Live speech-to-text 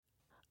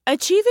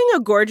Achieving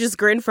a gorgeous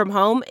grin from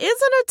home isn't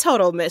a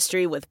total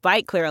mystery with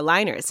Byte Clear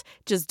aligners.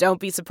 Just don't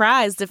be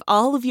surprised if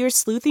all of your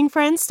sleuthing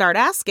friends start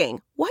asking,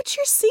 "What's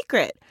your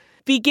secret?"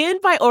 Begin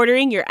by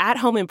ordering your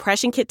at-home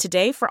impression kit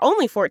today for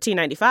only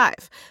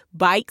 $14.95.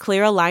 Byte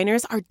Clear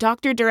aligners are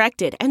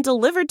doctor-directed and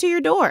delivered to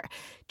your door.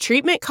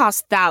 Treatment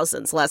costs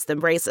thousands less than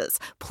braces.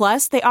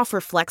 Plus, they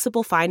offer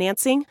flexible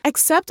financing,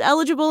 accept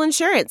eligible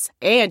insurance,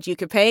 and you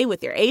can pay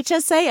with your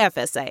HSA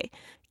FSA.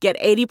 Get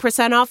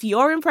 80% off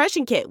your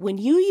impression kit when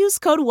you use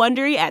code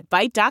WONDERY at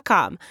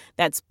Byte.com.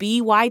 That's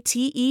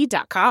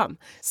BYTE.com.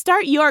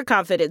 Start your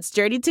confidence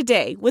journey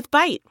today with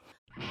Byte.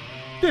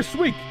 This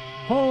week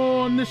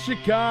on the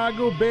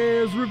Chicago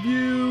Bears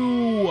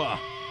Review,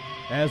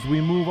 as we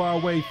move our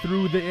way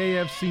through the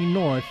AFC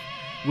North,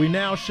 we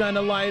now shine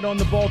a light on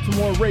the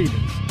Baltimore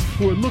Ravens,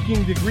 who are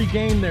looking to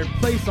regain their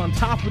place on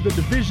top of the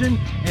division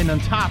and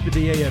on top of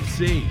the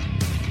AFC.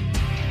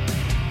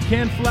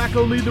 Can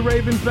Flacco lead the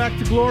Ravens back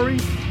to glory,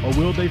 or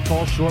will they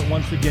fall short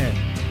once again?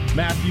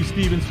 Matthew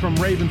Stevens from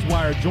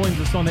Ravenswire joins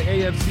us on the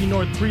AFC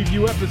North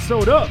preview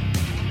episode of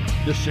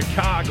the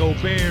Chicago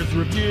Bears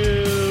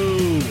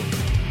Review.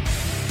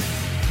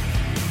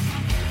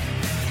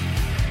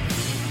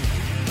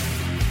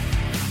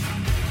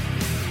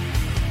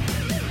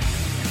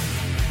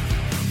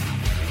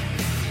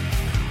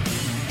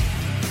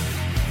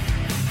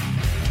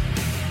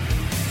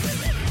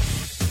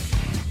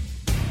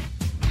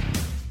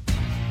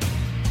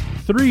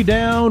 Three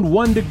down,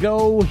 one to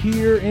go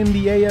here in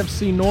the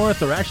AFC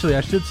North, or actually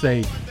I should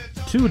say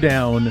two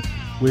down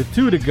with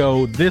two to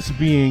go, this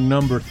being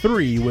number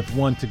three with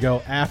one to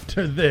go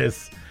after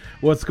this.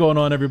 What's going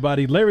on,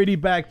 everybody? Larry D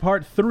back,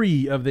 part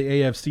 3 of the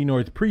AFC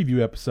North preview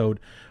episode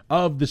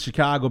of the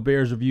Chicago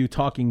Bears Review,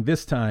 talking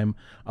this time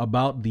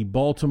about the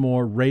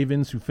Baltimore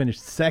Ravens, who finished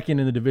second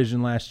in the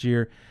division last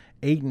year,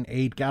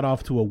 8-8, got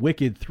off to a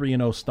wicked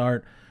 3-0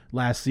 start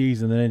last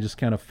season, and then it just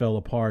kind of fell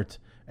apart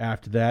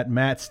after that.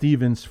 Matt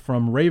Stevens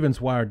from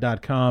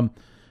Ravenswire.com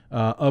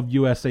of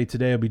USA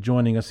Today will be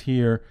joining us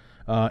here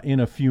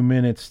in a few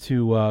minutes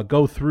to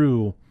go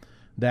through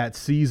that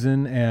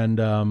season and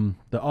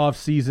the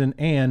offseason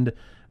and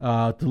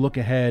to look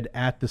ahead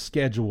at the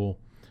schedule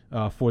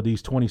for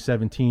these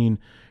 2017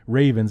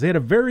 Ravens. They had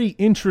a very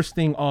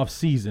interesting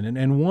offseason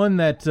and one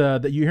that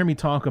you hear me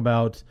talk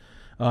about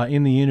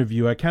in the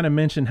interview. I kind of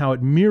mentioned how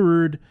it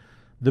mirrored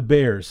the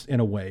Bears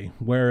in a way,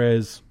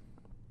 whereas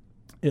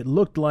it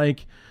looked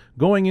like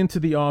going into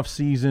the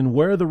offseason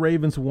where the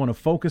Ravens want to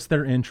focus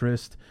their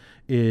interest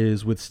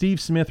is with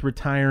Steve Smith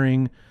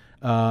retiring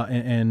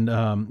and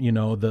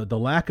the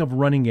lack of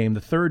running game,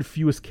 the third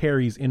fewest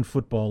carries in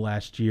football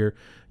last year.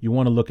 You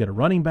want to look at a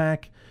running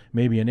back,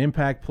 maybe an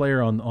impact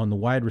player on the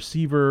wide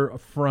receiver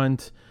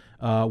front,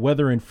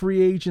 whether in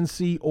free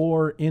agency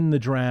or in the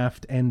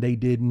draft, and they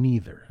did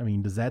neither. I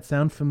mean, does that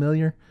sound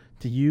familiar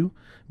to you,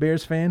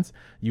 Bears fans?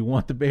 You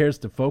want the Bears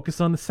to focus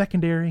on the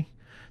secondary,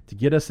 to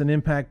get us an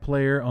impact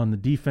player on the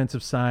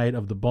defensive side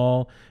of the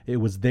ball. It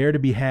was there to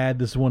be had.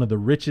 This is one of the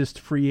richest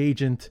free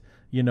agent,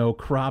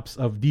 crops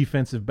of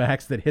defensive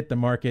backs that hit the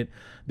market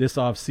this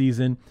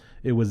offseason.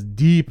 It was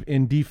deep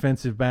in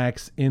defensive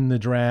backs in the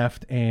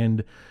draft,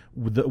 and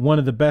one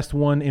of the best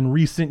one in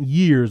recent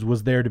years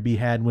was there to be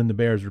had when the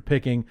Bears were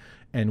picking,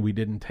 and we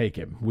didn't take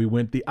him. We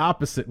went the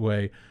opposite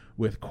way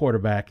with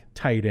quarterback,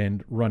 tight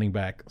end, running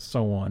back,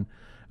 so on.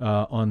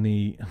 On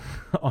the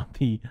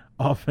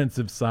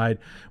offensive side,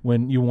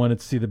 when you wanted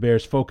to see the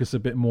Bears focus a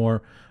bit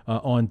more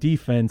on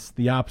defense,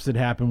 the opposite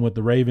happened with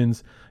the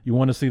Ravens. You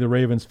want to see the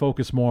Ravens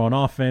focus more on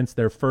offense.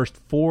 Their first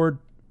 4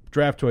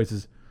 draft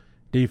choices,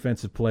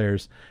 defensive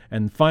players.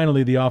 And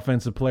finally, the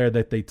offensive player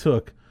that they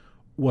took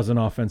was an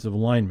offensive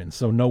lineman,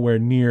 so nowhere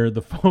near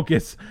the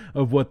focus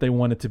of what they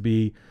wanted to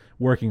be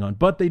working on.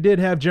 But they did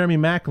have Jeremy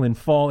Maclin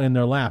fall in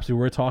their laps. We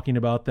were talking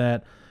about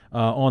that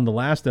on the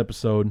last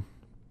episode,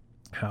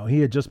 how he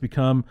had just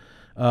become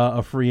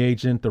a free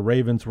agent. The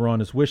Ravens were on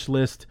his wish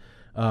list,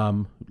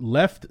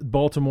 left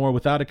Baltimore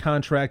without a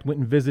contract, went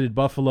and visited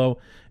Buffalo,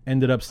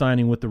 ended up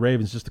signing with the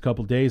Ravens just a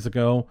couple days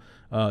ago,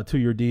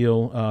 2-year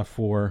deal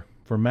for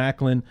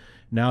Maclin.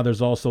 Now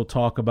there's also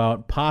talk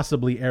about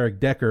possibly Eric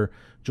Decker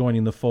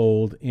joining the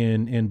fold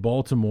in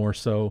Baltimore.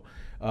 So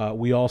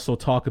we also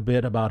talk a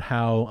bit about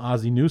how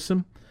Ozzie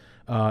Newsome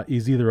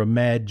is either a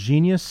mad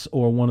genius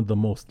or one of the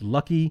most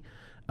lucky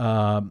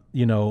general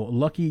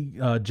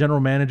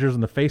managers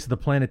on the face of the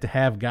planet to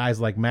have guys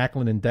like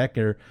Maclin and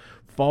Decker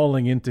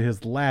falling into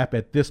his lap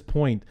at this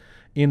point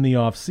in the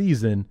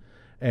offseason.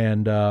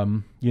 And,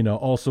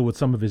 also with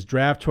some of his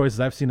draft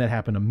choices, I've seen that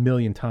happen a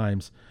million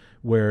times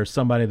where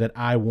somebody that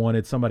I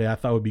wanted, somebody I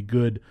thought would be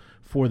good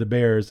for the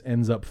Bears,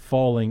 ends up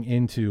falling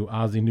into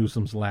Ozzie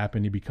Newsome's lap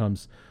and he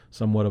becomes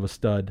somewhat of a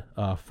stud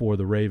for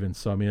the Ravens.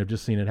 So, I mean, I've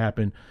just seen it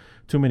happen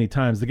too many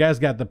times. The guy's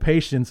got the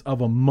patience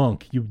of a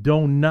monk. You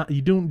do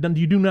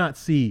not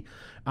see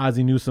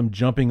Ozzie Newsome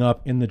jumping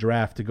up in the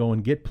draft to go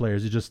and get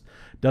players. It just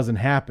doesn't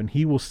happen.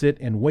 He will sit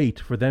and wait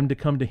for them to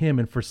come to him,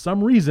 and for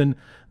some reason,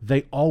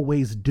 they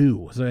always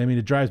do. So, I mean,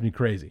 it drives me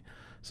crazy.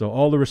 So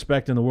all the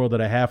respect in the world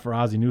that I have for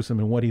Ozzie Newsome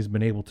and what he's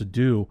been able to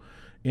do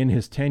in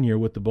his tenure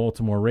with the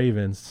Baltimore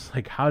Ravens.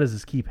 Like, how does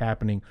this keep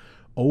happening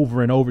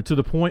over and over to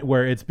the point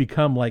where it's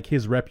become like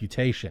his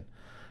reputation?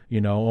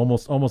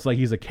 Almost like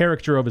he's a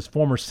caricature of his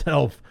former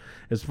self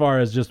as far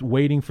as just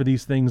waiting for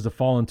these things to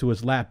fall into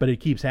his lap, but it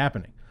keeps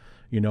happening.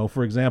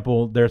 For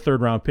example, their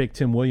third-round pick,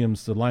 Tim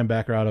Williams, the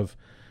linebacker out of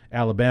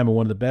Alabama,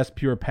 one of the best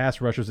pure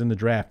pass rushers in the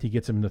draft, he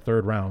gets him in the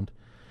third round.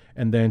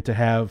 And then to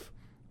have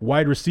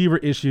wide receiver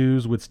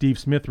issues with Steve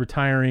Smith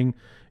retiring,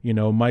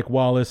 Mike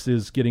Wallace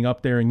is getting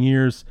up there in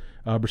years.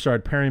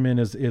 Brashard Perryman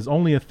is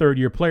only a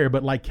third-year player,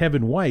 but like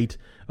Kevin White,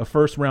 a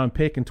first-round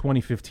pick in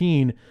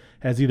 2015,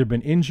 has either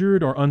been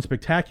injured or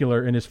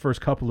unspectacular in his first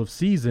couple of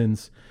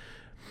seasons.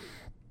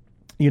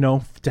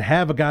 To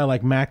have a guy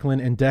like Maclin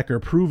and Decker,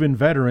 proven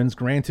veterans,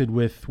 granted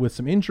with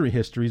some injury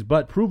histories,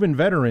 but proven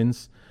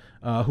veterans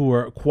who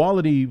are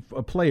quality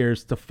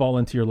players to fall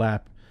into your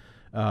lap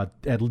at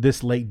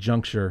this late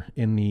juncture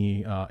in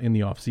the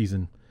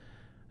offseason.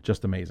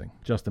 Just amazing.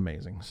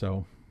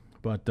 So,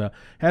 but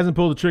hasn't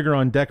pulled the trigger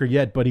on Decker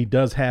yet, but he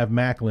does have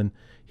Maclin.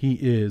 He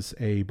is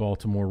a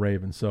Baltimore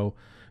Raven. So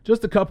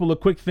just a couple of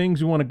quick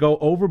things we want to go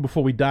over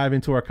before we dive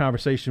into our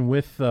conversation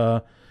with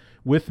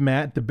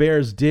Matt. The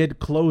Bears did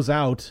close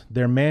out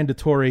their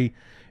mandatory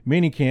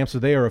minicamp, so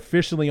they are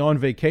officially on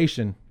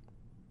vacation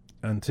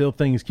until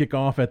things kick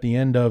off at the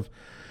end of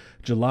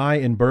July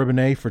in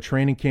Bourbonnais for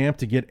training camp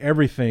to get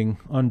everything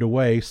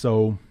underway.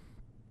 So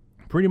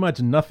pretty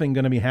much nothing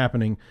going to be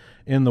happening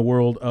in the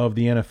world of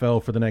the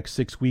NFL for the next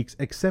 6 weeks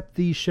except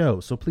these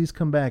shows. So please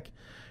come back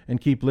and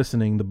keep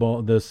listening.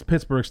 The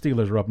Pittsburgh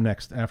Steelers are up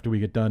next after we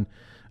get done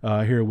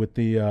here with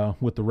the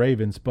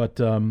Ravens. But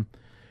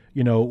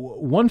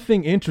one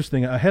thing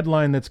interesting, a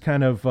headline that's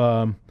kind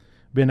of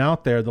been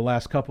out there the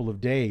last couple of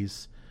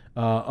days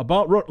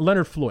about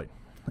Leonard Floyd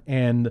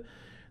and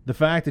the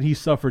fact that he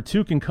suffered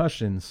 2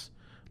 concussions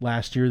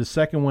last year. The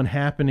second one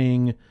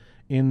happening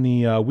in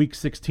the Week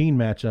 16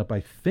 matchup.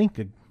 I think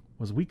it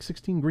was Week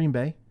 16 Green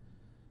Bay.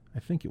 I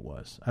think it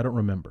was. I don't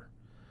remember.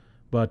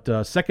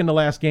 But second to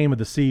last game of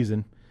the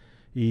season,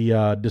 he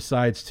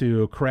decides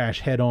to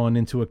crash head-on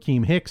into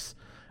Akeem Hicks.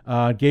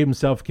 Gave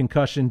himself a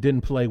concussion,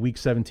 didn't play Week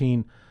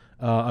 17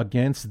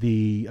 against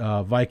the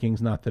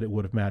Vikings. Not that it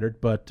would have mattered,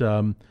 but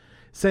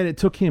said it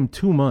took him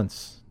 2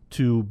 months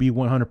to be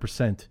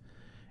 100%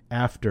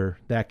 after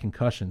that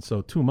concussion.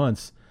 So 2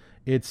 months,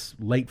 it's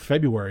late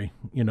February,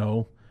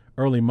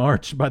 early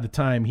March by the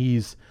time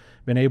he's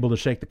been able to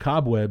shake the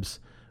cobwebs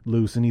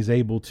loose and he's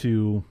able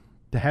to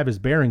have his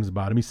bearings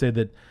about him. He said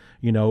that,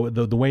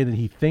 the way that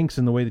he thinks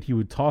and the way that he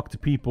would talk to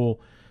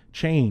people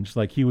changed.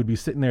 Like he would be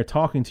sitting there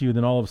talking to you,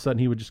 then all of a sudden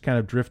he would just kind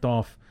of drift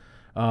off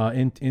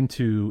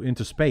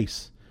into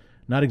space.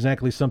 Not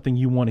exactly something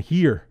you want to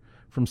hear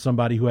from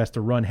somebody who has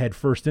to run head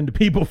first into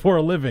people for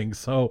a living.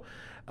 So,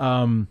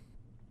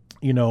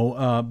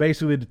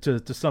 basically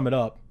to sum it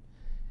up,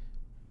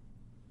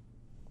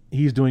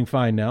 he's doing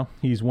fine now.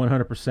 He's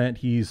 100%.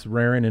 He's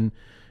raring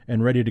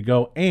and ready to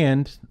go.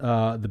 And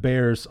the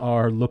Bears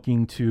are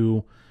looking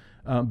to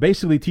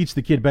basically teach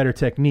the kid better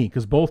technique,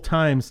 because both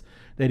times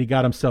that he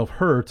got himself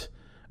hurt,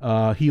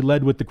 he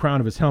led with the crown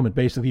of his helmet.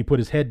 Basically, he put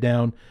his head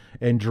down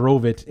and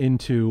drove it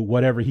into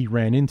whatever he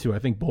ran into. I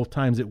think both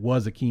times it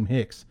was Akeem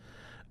Hicks.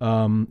 It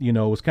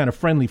was kind of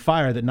friendly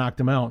fire that knocked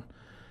him out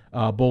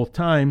both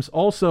times.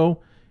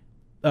 Also,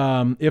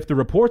 if the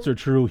reports are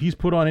true, he's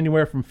put on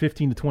anywhere from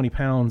 15 to 20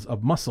 pounds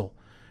of muscle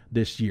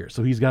this year.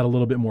 So he's got a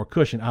little bit more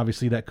cushion.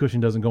 Obviously, that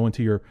cushion doesn't go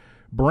into your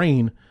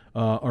brain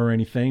or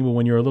anything, but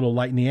when you're a little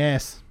light in the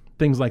ass,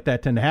 things like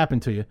that tend to happen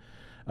to you,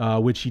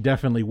 which he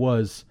definitely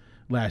was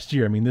last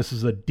year. I mean, this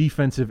is a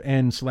defensive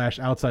end /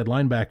 outside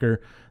linebacker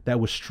that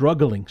was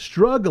struggling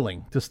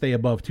to stay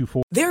above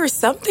 240. There are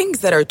some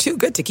things that are too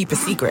good to keep a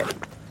secret.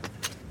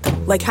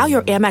 Like how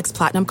your Amex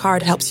Platinum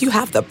card helps you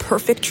have the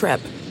perfect trip.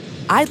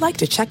 I'd like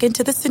to check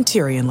into the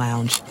Centurion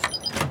Lounge.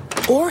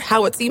 Or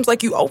how it seems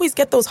like you always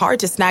get those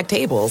hard-to-snag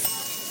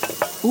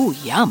tables. Ooh,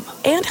 yum.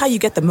 And how you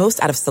get the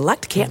most out of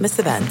select can't-miss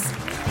events.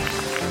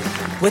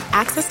 With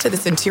access to the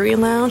Centurion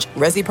Lounge,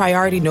 Resi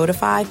Priority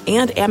Notified,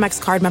 and Amex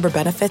card member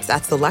benefits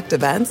at select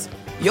events,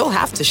 you'll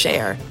have to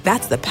share.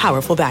 That's the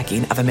powerful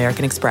backing of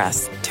American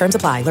Express. Terms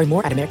apply. Learn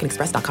more at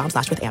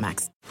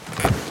americanexpress.com/withAmex.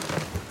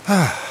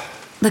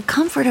 The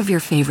comfort of your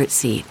favorite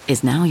seat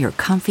is now your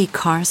comfy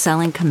car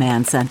selling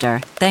command center,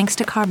 thanks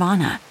to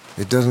Carvana.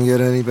 It doesn't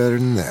get any better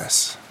than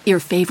this. Your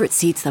favorite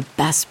seat's the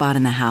best spot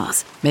in the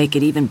house. Make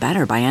it even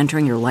better by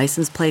entering your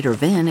license plate or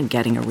VIN and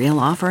getting a real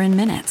offer in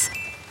minutes.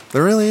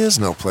 There really is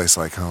no place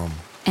like home.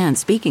 And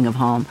speaking of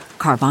home,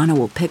 Carvana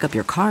will pick up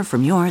your car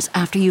from yours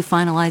after you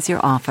finalize your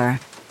offer.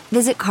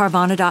 Visit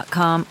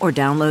Carvana.com or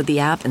download the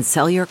app and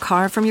sell your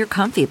car from your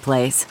comfy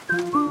place.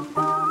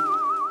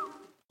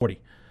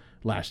 40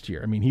 last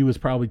year. I mean, he was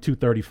probably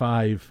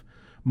 235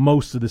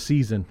 most of the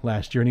season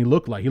last year, and he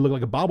looked like a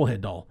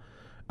bobblehead doll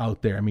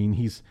out there. I mean,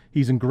 he's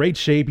in great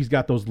shape. He's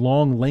got those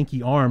long,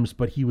 lanky arms,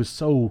 but he was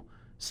so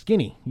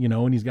skinny,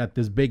 and he's got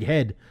this big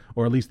head,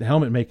 or at least the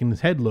helmet making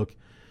his head look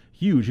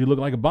huge. He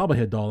looked like a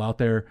bobblehead doll out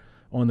there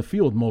on the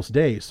field most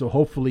days. So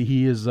hopefully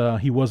he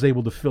was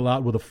able to fill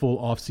out with a full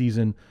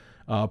offseason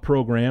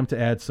program to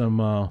add some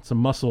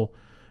muscle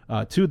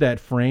to that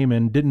frame,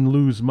 and didn't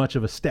lose much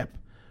of a step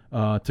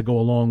to go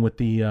along with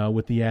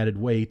the added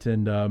weight,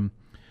 and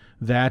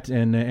that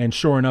and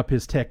shoring up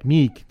his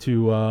technique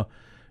to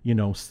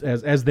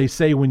as they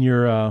say when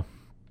you're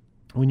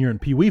in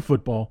Pee Wee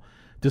football,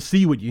 to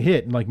see what you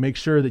hit and like make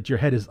sure that your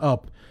head is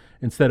up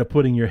instead of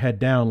putting your head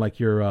down like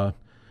you're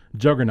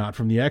Juggernaut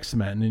from the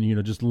X-Men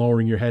and just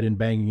lowering your head and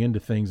banging into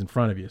things in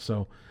front of you.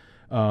 So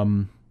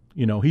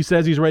he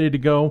says he's ready to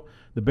go.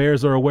 The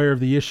Bears are aware of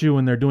the issue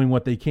and they're doing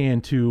what they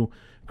can to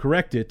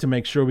correct it, to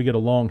make sure we get a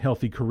long,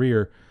 healthy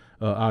career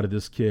out of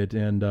this kid.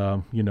 And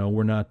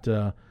we're not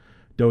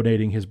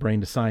donating his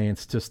brain to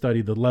science to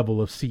study the level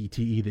of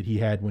CTE that he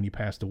had when he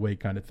passed away,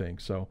 kind of thing.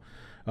 So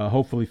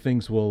hopefully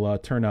things will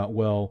turn out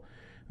well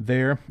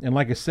there. And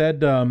like I said,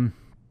 the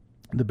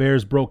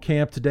Bears broke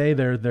camp today.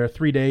 Their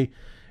 3-day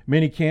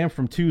mini camp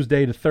from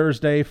Tuesday to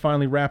Thursday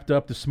finally wrapped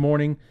up this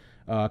morning.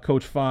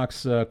 Coach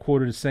Fox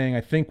quoted as saying,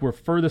 "I think we're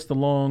furthest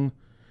along.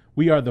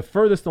 We are the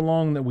furthest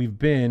along that we've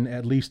been,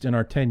 at least in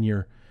our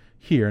tenure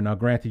here." Now,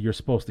 granted, you're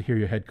supposed to hear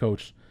your head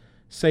coach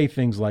say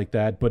things like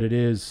that, but it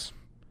is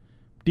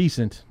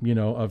decent,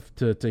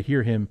 to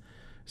hear him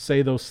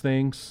say those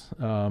things.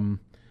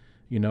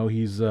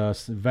 He's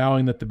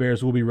vowing that the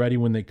Bears will be ready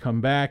when they come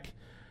back.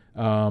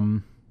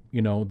 The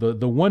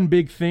one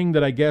big thing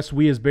that I guess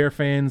we as Bear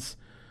fans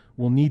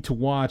will need to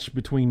watch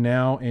between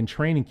now and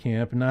training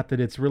camp, not that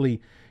it's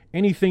really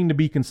anything to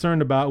be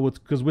concerned about,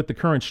 because with the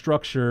current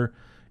structure,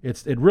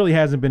 it really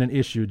hasn't been an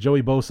issue.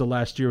 Joey Bosa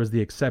last year was the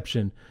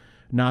exception,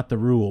 not the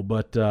rule.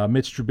 But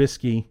Mitch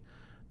Trubisky,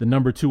 the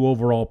number 2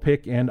 overall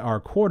pick and our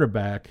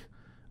quarterback,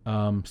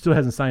 still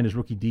hasn't signed his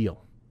rookie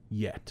deal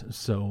yet.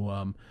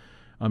 So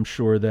I'm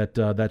sure that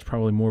that's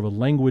probably more of a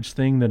language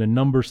thing than a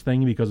numbers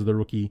thing because of the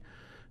rookie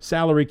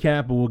salary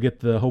cap. But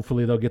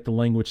hopefully they'll get the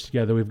language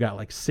together. We've got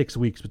like 6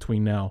 weeks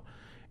between now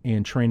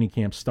and training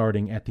camp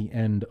starting at the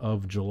end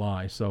of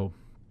July. So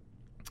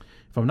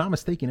if I'm not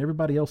mistaken,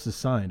 everybody else is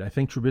signed. I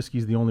think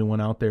Trubisky's the only one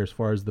out there as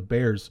far as the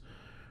Bears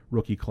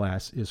rookie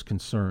class is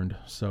concerned.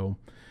 So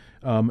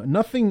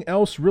nothing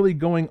else really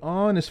going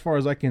on as far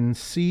as I can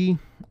see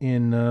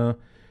in the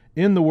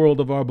world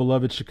of our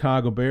beloved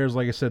Chicago Bears.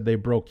 Like I said, they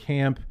broke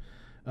camp.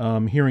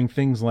 Hearing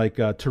things like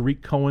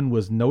Tariq Cohen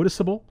was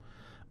noticeable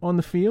on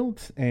the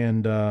field,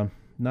 and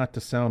not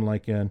to sound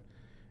like an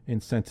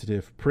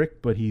insensitive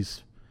prick, but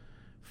he's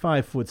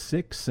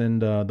 5'6",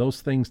 and those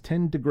things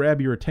tend to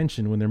grab your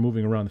attention when they're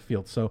moving around the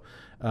field. So,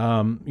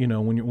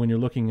 when you're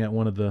looking at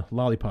one of the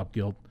Lollipop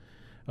Guild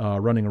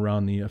running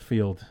around the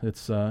field,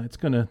 it's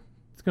gonna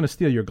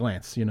steal your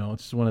glance.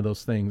 It's one of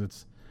those things.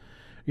 It's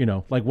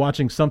like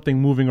watching something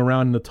moving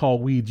around in the tall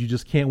weeds. You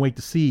just can't wait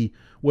to see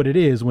what it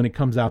is when it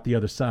comes out the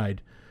other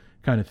side,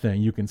 kind of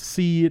thing. You can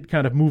see it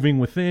kind of moving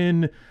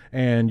within,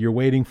 and you're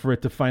waiting for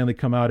it to finally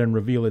come out and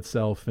reveal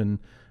itself. And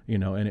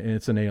and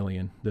it's an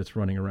alien that's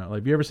running around. Like,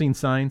 have you ever seen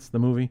Signs, the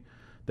movie?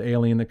 The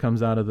alien that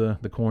comes out of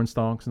the corn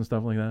stalks and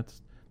stuff like that.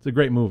 It's a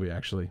great movie,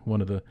 actually. One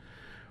of the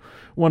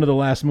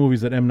last movies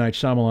that M. Night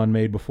Shyamalan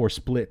made before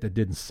Split that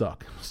didn't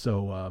suck.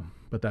 So,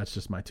 but that's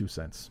just my 2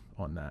 cents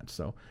on that.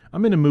 So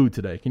I'm in a mood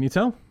today. Can you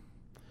tell?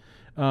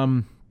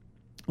 A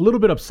little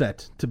bit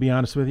upset, to be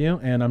honest with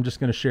you, and I'm just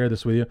going to share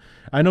this with you.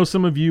 I know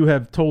some of you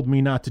have told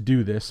me not to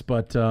do this,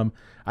 but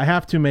I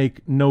have to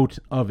make note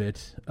of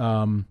it.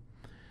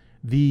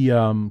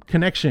 The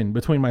connection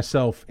between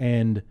myself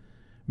and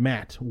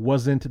Matt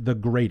wasn't the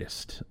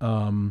greatest.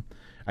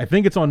 I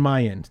think it's on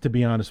my end, to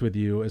be honest with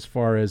you, as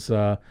far as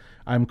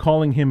I'm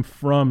calling him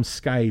from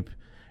Skype,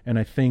 and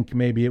I think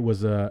maybe it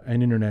was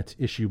an internet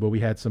issue, but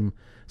we had some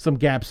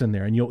gaps in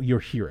there, and you'll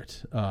hear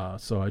it.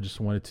 So I just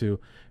wanted to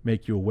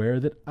make you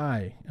aware that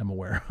I am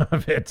aware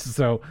of it.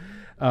 So,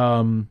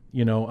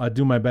 I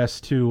do my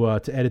best to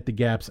edit the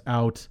gaps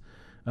out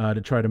to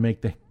try to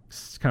make the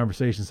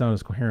conversation sound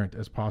as coherent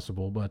as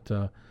possible, but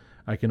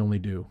I can only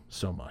do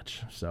so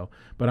much. So,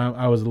 but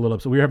I was a little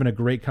upset. We were having a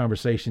great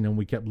conversation, and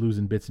we kept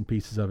losing bits and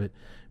pieces of it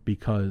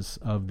because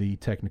of the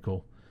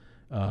technical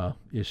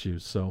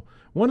issues. So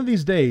one of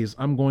these days,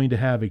 I'm going to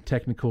have a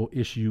technical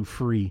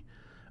issue-free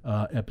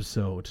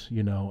episode,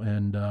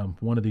 and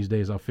one of these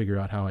days I'll figure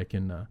out how I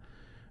can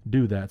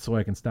do that so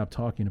I can stop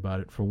talking about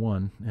it, for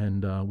one,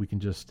 and we can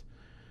just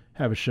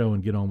have a show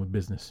and get on with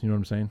business. You know what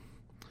I'm saying?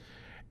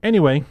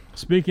 Anyway,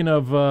 speaking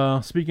of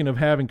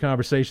having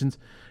conversations,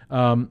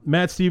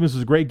 Matt Stevens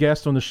was a great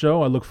guest on the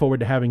show. I look forward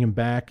to having him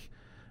back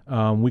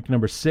week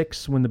number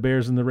 6 when the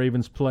Bears and the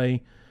Ravens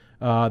play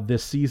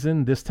this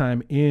season, this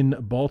time in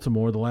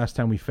Baltimore. The last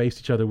time we faced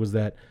each other was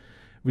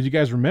you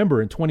guys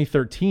remember, in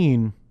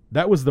 2013,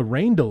 that was the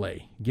rain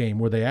delay game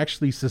where they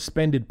actually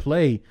suspended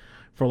play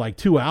for like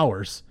 2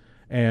 hours,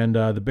 and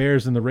the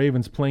Bears and the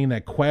Ravens playing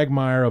that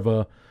quagmire of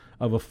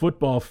a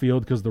football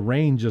field because the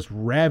rain just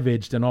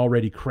ravaged an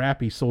already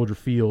crappy Soldier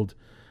Field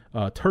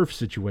turf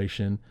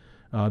situation.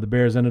 The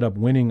Bears ended up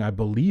winning, I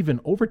believe,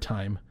 in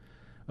overtime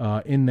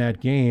in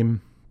that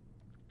game.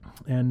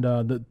 And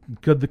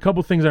the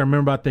couple things I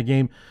remember about that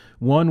game,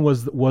 one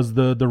was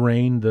the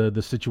rain,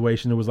 the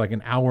situation. It was like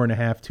an hour and a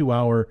half, 2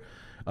 hour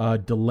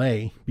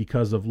delay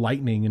because of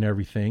lightning and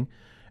everything.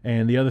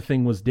 And the other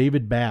thing was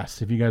David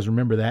Bass, if you guys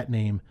remember that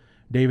name,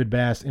 David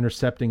Bass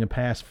intercepting a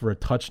pass for a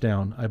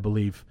touchdown, I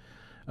believe,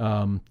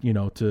 to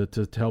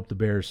help the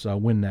Bears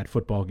win that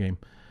football game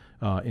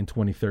in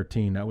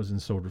 2013. That was in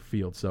Soldier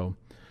Field. So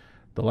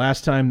the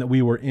last time that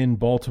we were in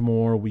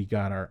Baltimore, we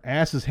got our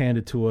asses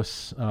handed to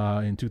us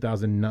in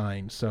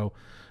 2009. So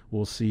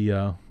we'll see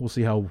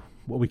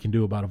what we can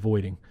do about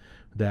avoiding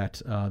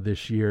that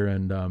this year.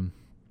 And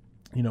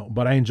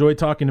but I enjoyed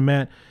talking to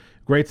Matt.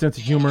 Great sense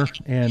of humor,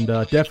 and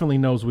definitely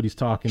knows what he's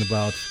talking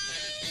about.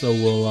 So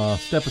we'll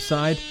step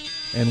aside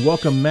and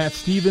welcome Matt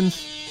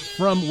Stevens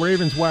from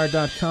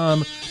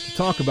Ravenswire.com to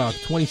talk about the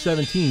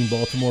 2017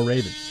 Baltimore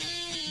Ravens.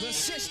 The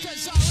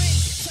sisters are in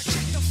to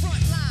check the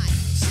front line.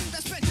 Seemed I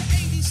spent the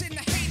 80s in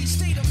the Haiti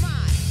state of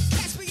mind.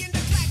 Pass me in the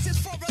classes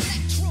for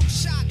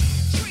electroshock.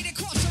 Straight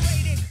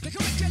incarcerated. The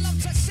curriculum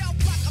to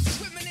self-block. I'm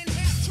swimming in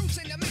half-truths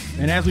in the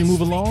And as we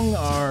move along,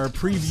 our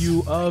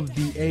preview of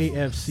the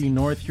AFC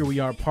North, here we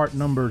are, part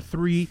number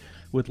 3,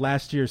 with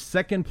last year's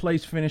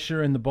second-place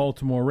finisher in the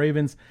Baltimore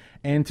Ravens.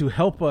 And to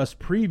help us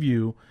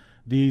preview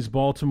these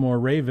Baltimore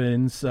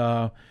Ravens,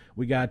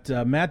 we got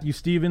Matthew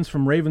Stevens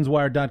from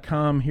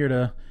Ravenswire.com here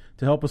to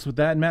help us with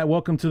that. And Matt,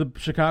 welcome to the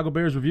Chicago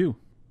Bears Review.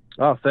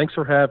 Oh, thanks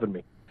for having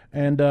me.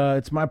 And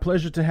it's my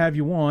pleasure to have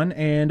you on.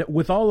 And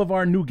with all of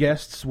our new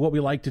guests, what we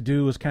like to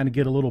do is kind of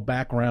get a little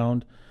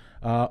background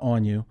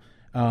on you.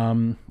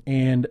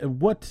 And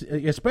what,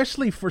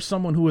 especially for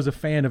someone who is a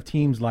fan of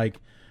teams like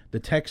the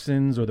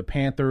Texans or the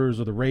Panthers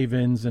or the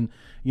Ravens, and,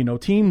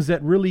 teams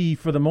that really,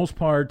 for the most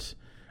part,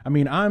 I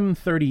mean, I'm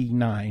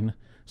 39,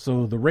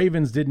 so the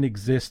Ravens didn't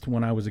exist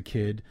when I was a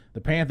kid.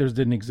 The Panthers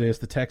didn't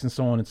exist, the Texans,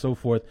 so on and so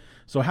forth.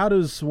 So how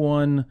does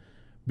one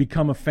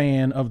become a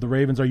fan of the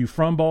Ravens? Are you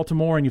from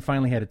Baltimore and you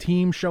finally had a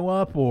team show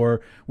up,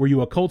 or were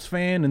you a Colts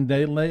fan and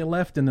they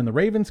left and then the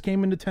Ravens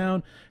came into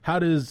town? How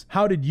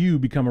did you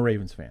become a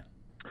Ravens fan?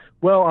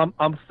 Well,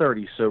 I'm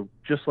 30, so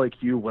just like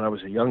you, when I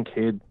was a young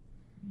kid,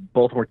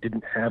 Baltimore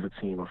didn't have a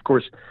team. Of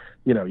course,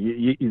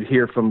 you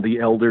hear from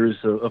the elders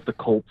of the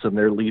Colts, and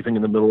they're leaving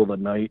in the middle of the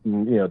night,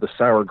 and the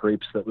sour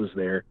grapes that was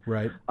there.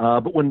 Right.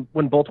 But when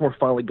Baltimore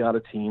finally got a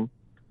team,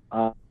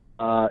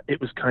 it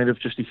was kind of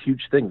just a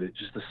huge thing that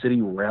just the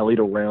city rallied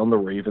around the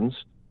Ravens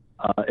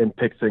and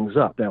picked things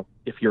up. Now,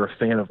 if you're a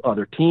fan of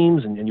other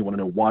teams and you want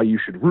to know why you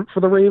should root for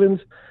the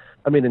Ravens,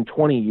 I mean, in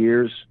 20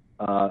 years.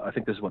 I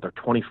think this is their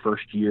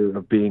 21st year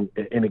of being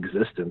in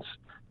existence.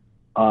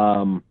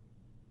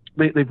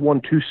 They've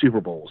won 2 Super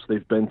Bowls.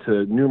 They've been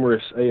to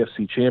numerous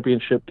AFC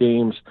championship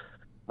games.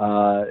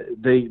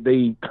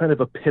 They kind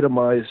of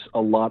epitomize a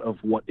lot of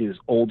what is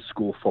old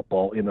school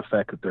football in the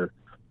fact that they're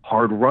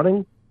hard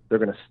running. They're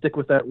going to stick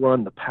with that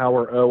run, the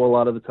power O a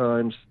lot of the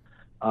times,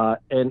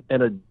 and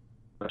a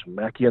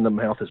Mackey in the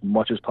mouth as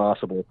much as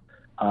possible.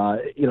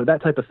 That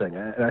type of thing.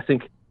 And I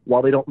think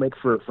while they don't make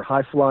for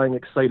high flying,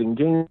 exciting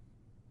games,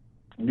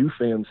 new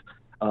fans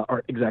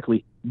aren't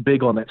exactly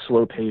big on that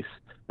slow pace.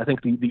 I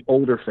think the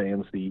older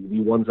fans, the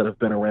ones that have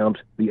been around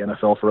the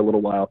NFL for a little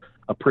while,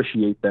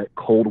 appreciate that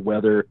cold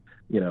weather,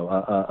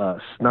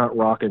 snot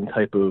rocking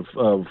type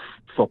of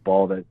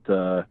football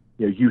that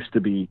used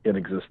to be in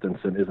existence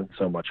and isn't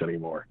so much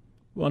anymore.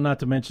 Well, not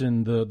to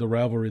mention the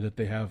rivalry that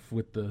they have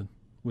with the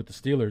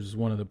Steelers is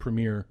one of the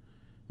premier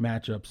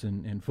matchups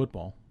in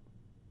football.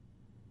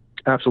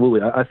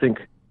 Absolutely, I think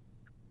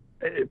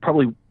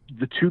probably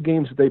the 2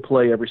 games that they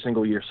play every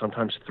single year,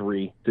 sometimes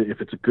 3,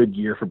 if it's a good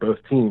year for both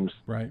teams,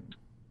 right,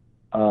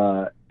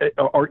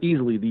 are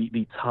easily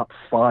the top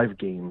 5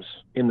 games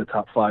in the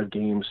top 5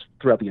 games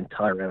throughout the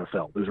entire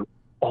NFL. Those are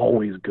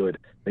always good.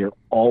 They are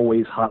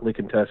always hotly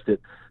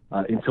contested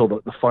until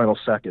the final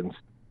seconds.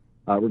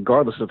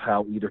 Regardless of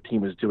how either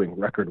team is doing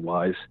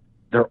record-wise,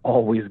 they're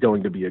always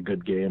going to be a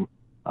good game.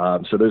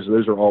 So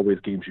those are always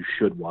games you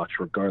should watch,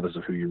 regardless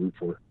of who you root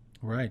for.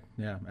 Right.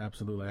 Yeah,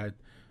 absolutely.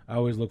 I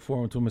always look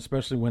forward to them,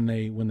 especially when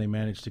they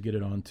manage to get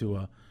it onto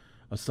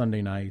a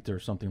Sunday night or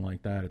something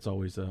like that. It's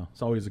always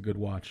a good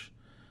watch,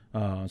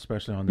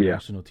 especially on the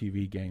national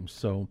TV games.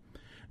 So,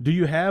 do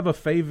you have a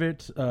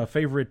favorite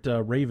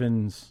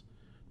Ravens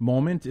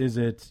moment? Is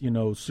it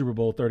Super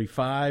Bowl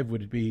 35?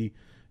 Would it be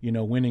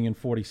winning in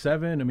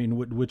 47? I mean,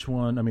 which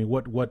one? I mean,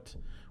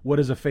 what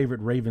is a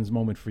favorite Ravens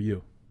moment for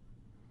you?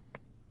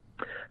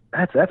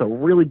 That's a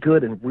really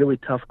good and really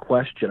tough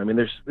question. I mean,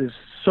 there's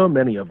so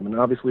many of them, and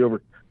obviously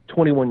over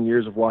 21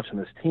 years of watching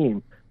this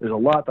team, there's a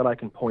lot that I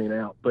can point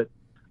out. But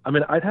I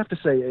mean, I'd have to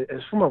say,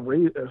 as from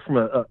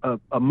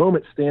a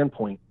moment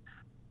standpoint,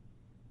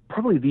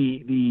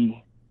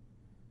 probably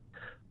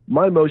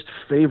my most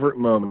favorite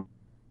moment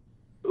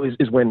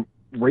is when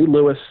Ray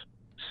Lewis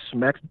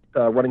smacked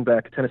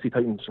Tennessee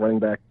Titans running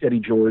back Eddie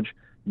George,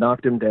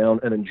 knocked him down,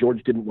 and then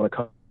George didn't want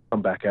to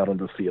come back out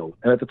onto the field.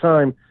 And at the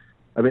time,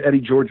 I mean, Eddie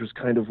George was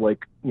kind of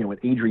like an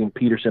Adrian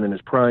Peterson in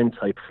his prime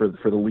type for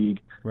the league.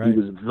 Right. He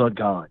was the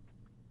guy.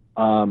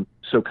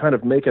 So kind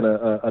of making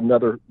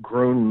another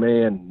grown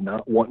man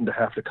not wanting to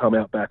have to come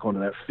out back onto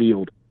that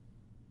field,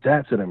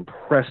 that's an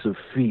impressive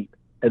feat.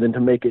 And then to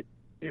make it,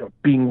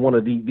 being one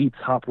of the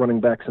top running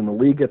backs in the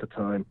league at the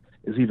time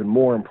is even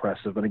more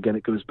impressive. And again,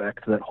 it goes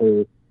back to that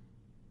whole,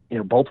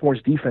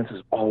 Baltimore's defense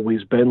has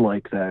always been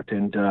like that.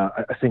 And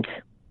I think,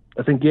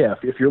 yeah,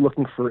 if you're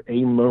looking for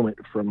a moment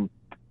from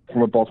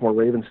a Baltimore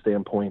Ravens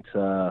standpoint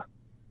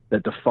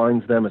that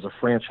defines them as a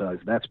franchise,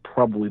 that's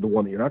probably the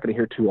one that you're not going to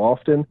hear too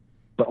often,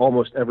 but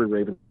almost every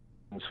Ravens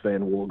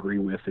fan will agree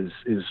with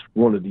is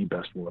one of the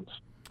best ones.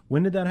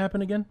 When did that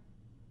happen again?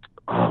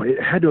 Oh,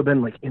 it had to have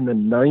been like in the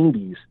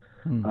 90s.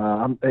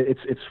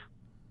 It's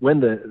when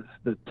the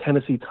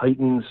Tennessee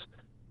Titans,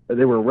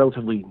 they were a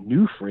relatively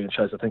new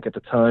franchise, I think, at the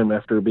time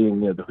after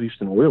being the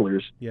Houston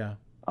Oilers. Yeah.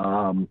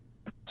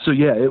 So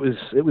yeah, it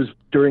was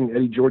during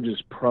Eddie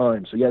George's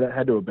prime. So yeah, that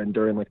had to have been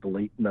during like the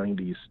late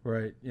 90s.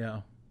 Right.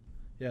 Yeah.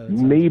 Yeah.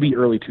 Maybe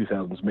early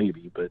 2000s,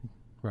 maybe, but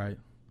right.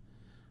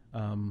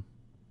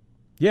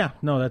 Yeah.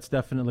 No, that's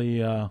definitely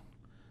that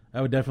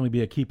would definitely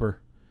be a keeper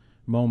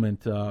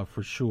moment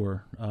for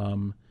sure.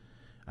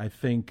 I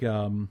think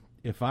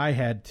if I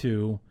had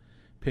to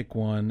pick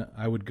one,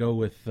 I would go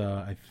with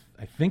I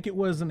think it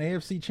was an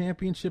AFC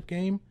Championship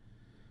game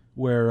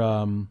where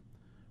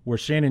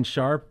Shannon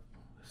Sharp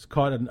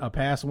caught a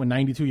pass and went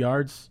 92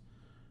 yards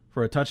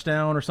for a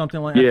touchdown or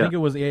something like that. I think it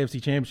was the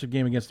AFC Championship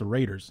game against the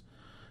Raiders.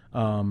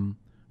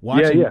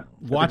 Watching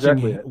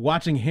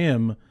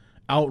him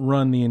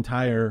outrun the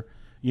entire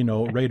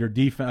Raider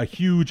defense, a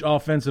huge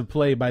offensive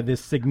play by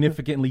this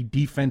significantly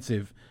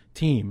defensive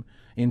team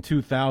in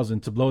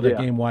 2000 to blow that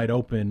game wide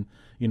open,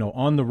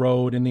 on the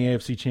road in the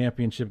AFC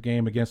Championship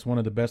game against one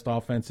of the best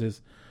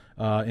offenses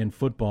in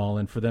football,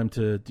 and for them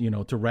to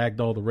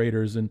ragdoll the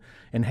Raiders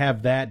and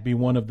have that be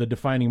one of the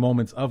defining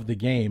moments of the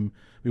game,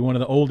 be one of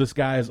the oldest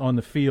guys on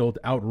the field,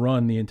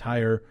 outrun the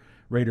entire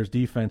Raiders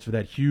defense for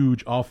that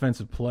huge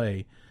offensive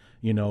play,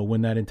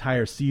 when that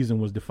entire season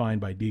was defined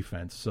by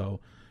defense.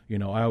 So,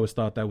 I always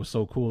thought that was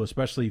so cool,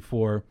 especially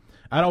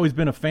I'd always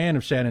been a fan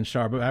of Shannon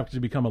Sharp, but I've actually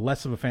become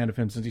less of a fan of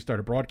him since he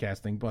started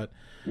broadcasting. But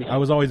I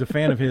was always a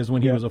fan of his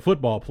when he was a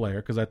football player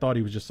because I thought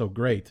he was just so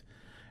great.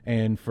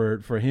 And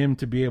for him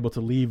to be able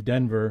to leave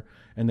Denver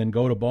and then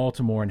go to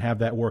Baltimore and have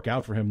that work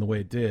out for him the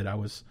way it did, I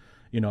was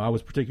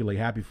particularly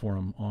happy for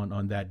him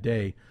on that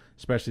day,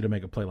 especially to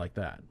make a play like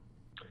that.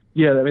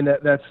 Yeah, I mean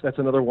that's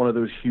another one of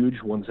those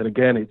huge ones. And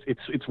again,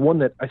 it's one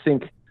that I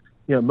think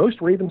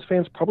most Ravens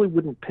fans probably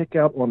wouldn't pick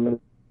out on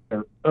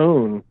their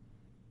own,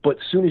 but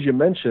as soon as you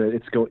mention it,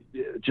 it's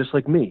just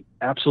like me.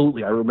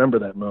 Absolutely, I remember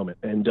that moment.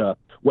 And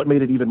what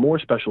made it even more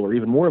special or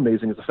even more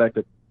amazing is the fact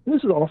that this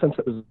is an offense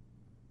that was.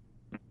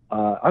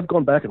 I've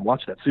gone back and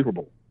watched that Super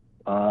Bowl.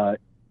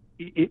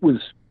 It was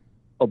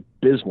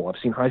abysmal.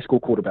 I've seen high school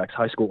quarterbacks,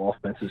 high school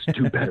offenses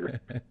do better.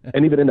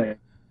 And even in that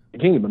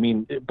game, I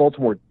mean,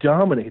 Baltimore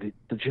dominated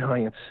the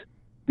Giants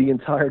the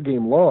entire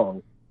game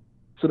long.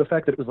 So the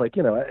fact that it was like,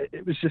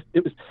 it was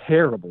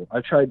terrible.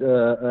 I tried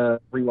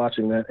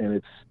rewatching that,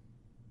 and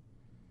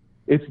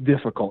it's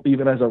difficult,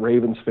 even as a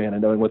Ravens fan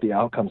and knowing what the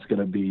outcome's going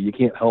to be. You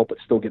can't help but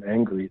still get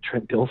angry at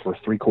Trent Dilfer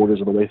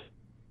 3/4 of the way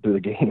through the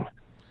game.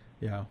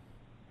 Yeah.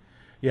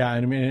 Yeah,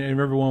 and I mean,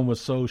 and everyone was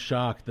so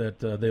shocked that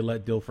they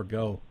let Dilfer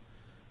go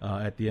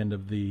at the end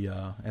of the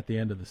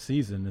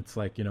season. It's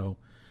like,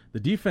 the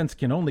defense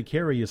can only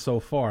carry you so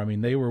far. I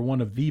mean, they were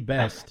one of the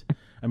best.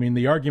 I mean,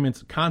 the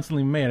argument's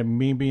constantly made. I mean,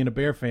 me being a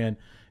Bear fan,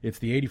 it's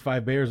the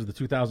 85 Bears or the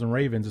 2000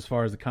 Ravens as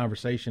far as the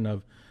conversation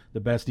of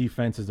the best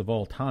defenses of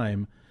all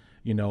time.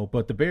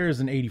 But the Bears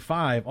in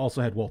 85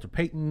 also had Walter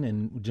Payton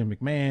and Jim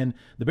McMahon.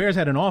 The Bears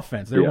had an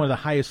offense. They were one of the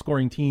highest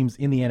scoring teams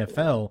in the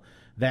NFL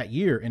that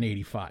year in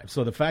 85.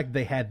 So the fact that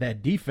they had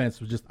that defense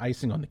was just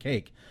icing on the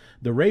cake.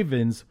 The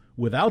Ravens,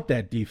 without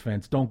that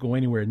defense, don't go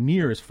anywhere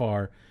near as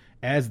far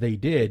as they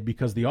did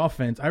because the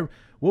offense,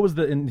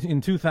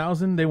 in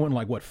 2000, they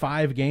went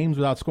 5 games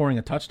without scoring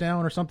a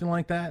touchdown or something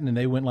like that. And then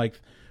they went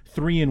 3-1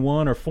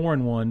 or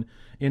 4-1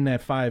 in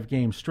that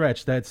 5-game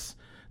stretch. That's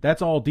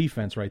all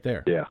defense right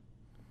there. Yeah.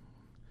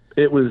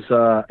 It was,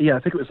 I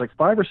think it was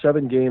 5 or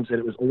 7 games, and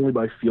it was only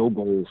by field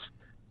goals.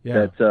 Yeah.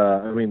 That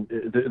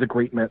the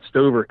great Matt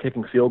Stover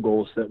kicking field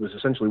goals that was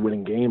essentially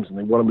winning games, and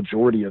they won a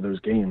majority of those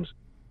games,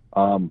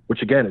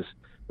 which again is,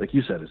 like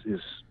you said,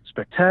 is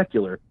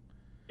spectacular.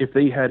 If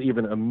they had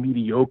even a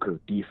mediocre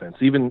defense,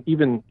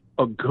 even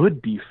a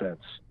good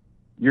defense,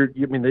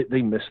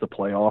 they miss the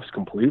playoffs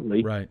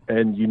completely, right?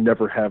 And you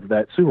never have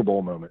that Super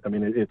Bowl moment. I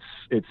mean,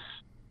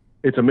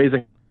 it's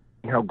amazing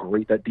how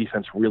great that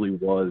defense really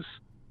was.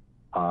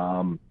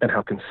 And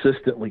how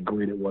consistently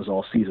great it was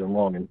all season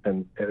long,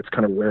 and it's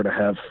kind of rare to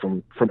have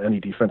from any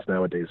defense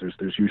nowadays.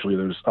 There's usually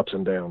those ups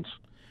and downs.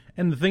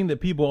 And the thing that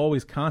people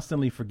always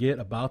constantly forget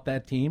about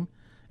that team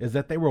is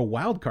that they were a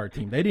wild card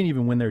team. They didn't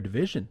even win their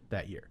division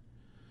that year.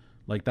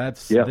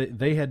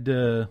 They had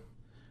to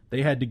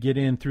get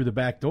in through the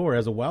back door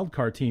as a wild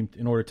card team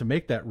in order to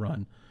make that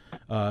run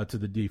to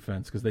the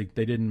defense because they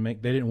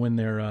didn't win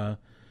their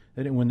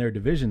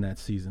division that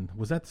season.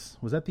 Was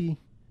that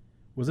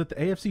Was it the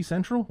AFC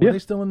Central? Were they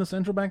still in the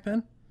Central back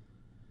then?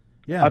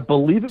 Yeah, I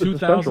believe it was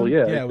the Central.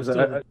 Yeah, yeah, it was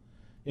still.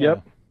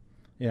 Yep.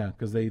 Yeah,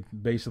 because they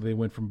basically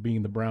went from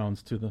being the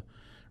Browns to the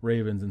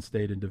Ravens and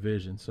stayed in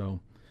division. So,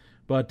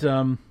 but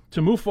to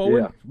move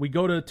forward, we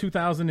go to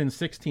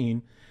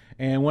 2016,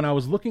 and when I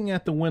was looking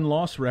at the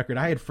win-loss record,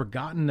 I had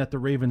forgotten that the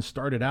Ravens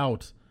started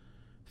out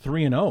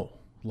 3-0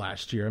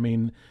 last year. I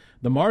mean,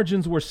 the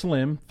margins were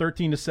slim: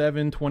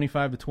 13-7,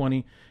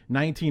 25-20,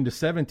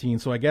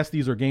 19-17. So I guess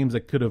these are games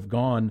that could have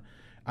gone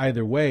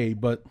either way.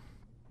 But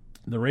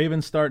the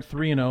Ravens start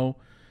 3-0.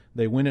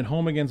 They win at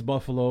home against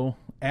Buffalo,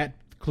 at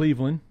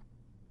Cleveland.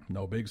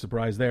 No big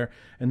surprise there.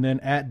 And then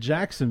at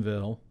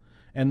Jacksonville.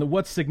 And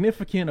what's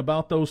significant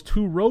about those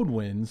two road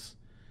wins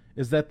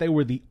is that they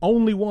were the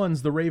only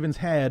ones the Ravens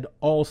had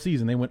all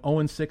season. They went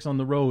 0-6 on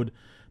the road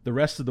the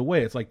rest of the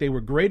way. It's like they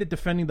were great at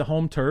defending the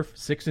home turf,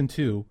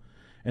 6-2.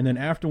 And then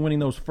after winning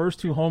those first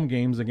two home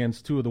games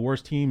against two of the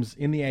worst teams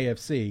in the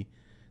AFC,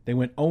 they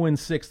went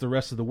 0-6 the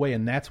rest of the way.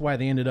 And that's why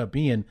they ended up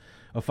being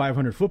a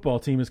 500 football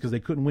team, is because they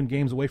couldn't win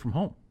games away from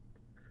home.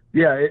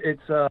 Yeah,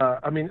 it's.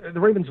 I mean, the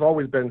Ravens have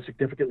always been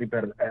significantly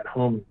better at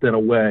home than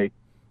away,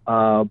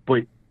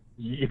 but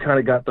you kind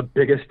of got the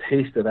biggest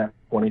taste of that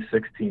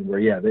 2016,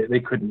 where they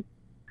couldn't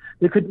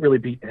really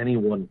beat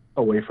anyone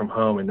away from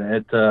home, and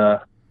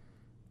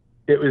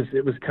it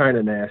was kind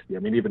of nasty. I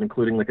mean, even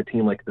including like a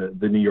team like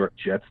the New York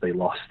Jets, they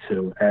lost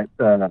to at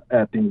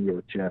the New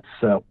York Jets.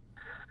 So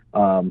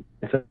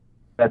if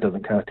that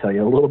doesn't kind of tell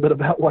you a little bit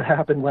about what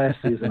happened last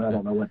season, I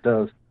don't know what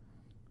does.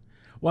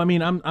 Well, I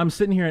mean, I'm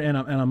sitting here and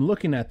I'm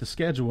looking at the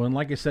schedule, and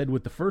like I said,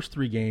 with the first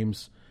three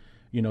games,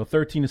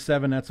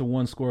 13-7, that's a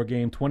one-score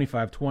game.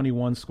 25-20,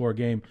 one-score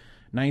game.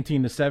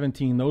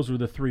 19-17, those were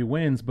the three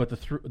wins. But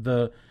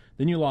then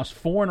you lost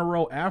four in a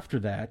row after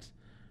that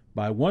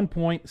by 1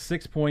 point,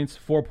 6 points,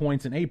 4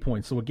 points, and 8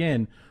 points. So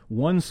again,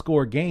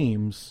 one-score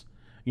games.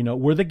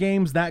 Were the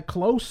games that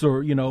close,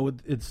 or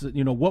it's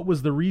what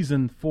was the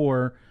reason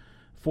for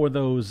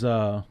those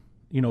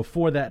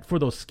for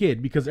those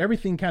skid? Because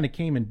everything kind of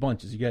came in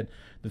bunches. You get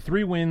the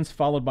 3 wins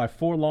followed by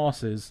 4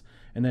 losses,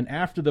 and then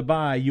after the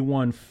bye, you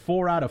won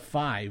 4 out of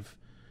 5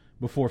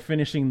 before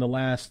finishing the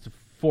last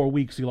 4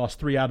 weeks. You lost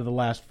 3 out of the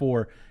last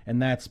 4, and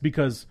that's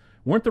because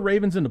weren't the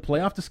Ravens in the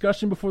playoff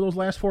discussion before those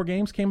last 4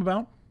 games came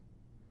about?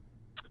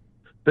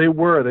 They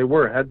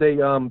were. Had they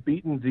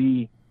beaten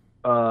the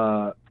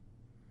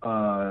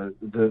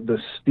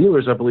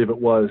Steelers, I believe it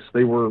was,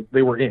 they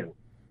were in.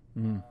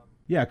 Mm.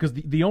 Yeah, because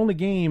the only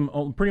game,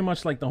 pretty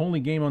much like the only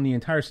game on the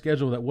entire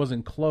schedule that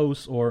wasn't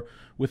close or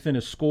within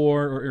a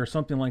score or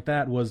something like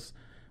that was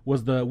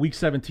the Week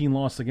 17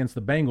 loss against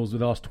the Bengals. They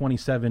lost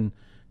 27-10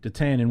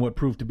 in what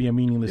proved to be a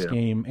meaningless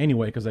game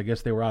anyway, because I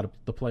guess they were out of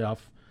the playoff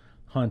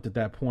hunt at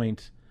that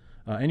point.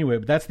 Anyway,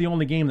 but that's the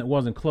only game that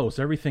wasn't close.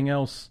 Everything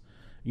else,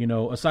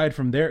 aside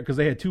from there, because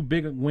they had 2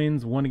 big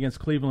wins, one against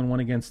Cleveland, one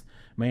against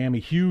Miami,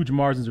 huge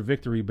margins of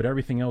victory, but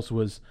everything else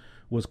was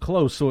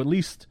close. So at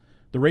least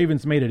the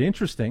Ravens made it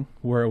interesting,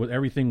 where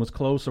everything was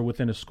close or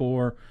within a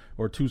score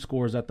or 2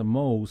 scores at the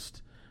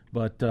most.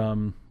 But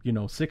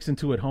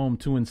 6-2 at home,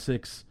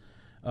 2-6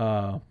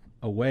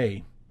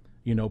 away,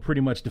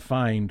 pretty much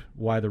defined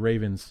why the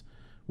Ravens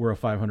were a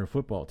 500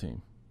 football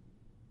team.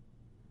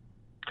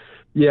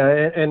 Yeah,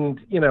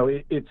 and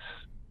it's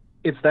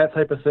that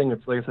type of thing.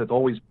 It's like I said, it's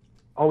always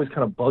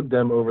kind of bugged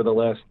them over the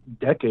last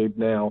decade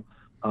now.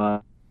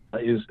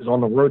 Is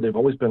on the road. They've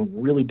always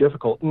been really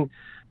difficult and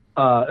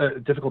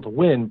difficult to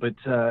win. But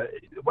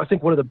I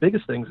think one of the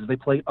biggest things is they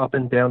play up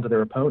and down to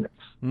their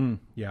opponents.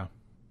 Yeah.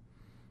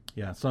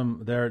 There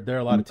are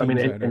a lot of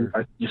teams.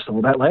 You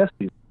saw that last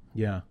season.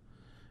 Yeah.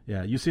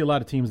 You see a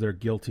lot of teams that are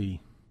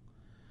guilty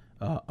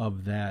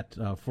of that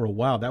for a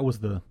while. That was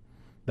the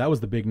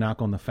big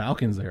knock on the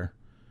Falcons there.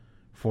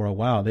 For a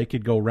while, they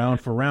could go round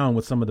for round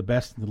with some of the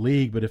best in the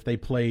league, but if they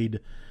played,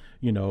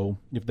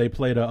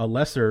 a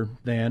lesser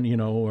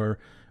than, or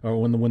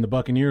when the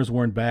Buccaneers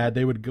weren't bad,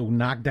 they would go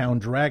knock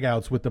down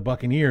dragouts with the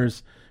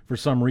Buccaneers for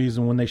some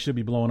reason when they should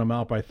be blowing them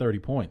out by 30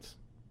 points.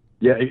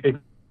 Yeah,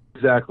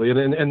 exactly.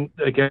 And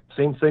again,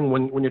 same thing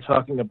when you're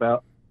talking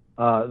about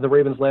the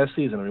Ravens last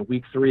season. I mean,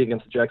 Week 3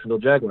 against the Jacksonville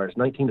Jaguars,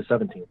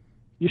 19-17.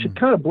 You should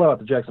kind of blow out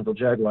the Jacksonville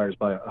Jaguars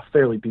by a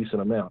fairly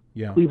decent amount.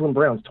 Yeah. Cleveland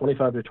Browns,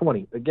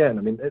 25-20. Again,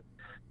 I mean,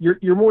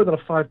 you're more than a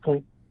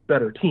 5-point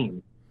better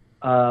team.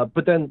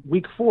 But then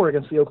Week 4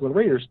 against the Oakland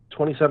Raiders,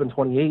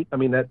 27-28. I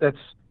mean, that's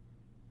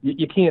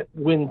you can't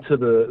win to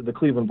the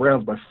Cleveland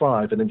Browns by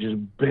 5 and then just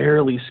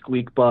barely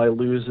squeak by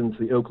losing to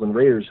the Oakland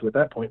Raiders, who at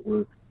that point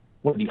were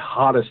one of the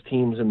hottest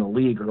teams in the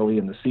league early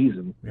in the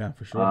season. Yeah,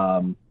 for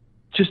sure.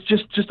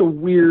 Just a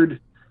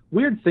weird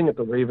thing that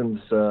the Ravens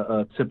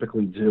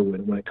typically do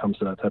when it comes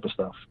to that type of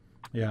stuff.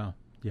 Yeah.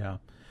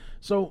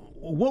 So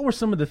what were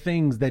some of the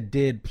things that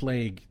did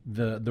plague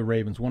the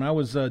Ravens? When I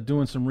was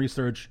doing some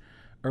research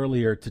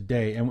earlier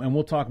today, and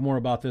we'll talk more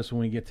about this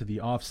when we get to the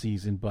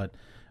offseason, but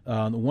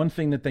the one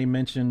thing that they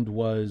mentioned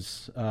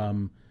was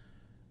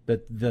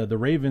that the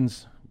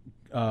Ravens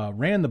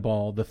ran the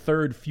ball the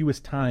third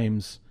fewest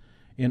times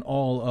in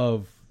all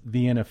of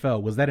the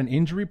NFL? Was that an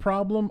injury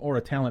problem or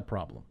a talent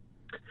problem?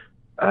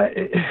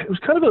 It was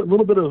kind of a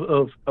little bit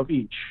of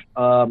each.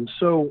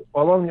 So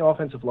along the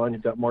offensive line,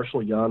 you've got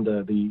Marshall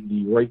Yanda,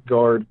 the right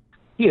guard.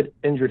 He had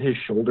injured his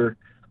shoulder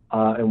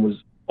and was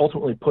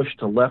ultimately pushed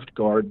to left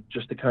guard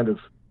just to kind of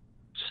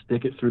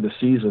stick it through the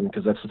season,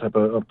 because that's the type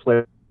of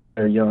player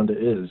Yanda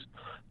is.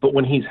 But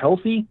when he's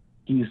healthy,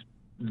 he's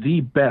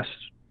the best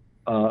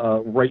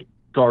right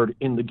guard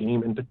in the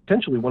game, and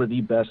potentially one of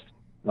the best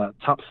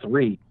top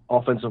 3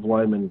 offensive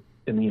linemen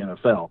in the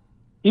NFL.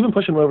 Even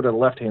pushing him over to the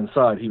left-hand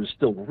side, he was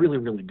still really,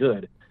 really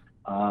good.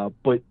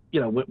 But,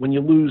 when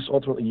you lose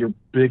ultimately your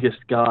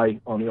biggest guy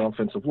on the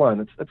offensive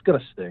line, that's going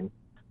to sting.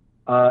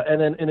 And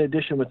then in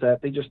addition with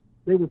that,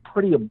 they were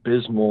pretty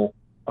abysmal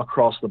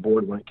across the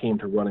board when it came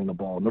to running the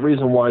ball. And the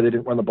reason why they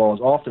didn't run the ball as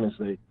often as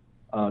they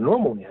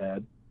normally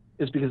had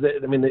is because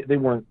they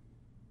weren't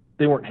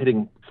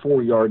hitting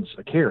 4 yards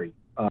a carry.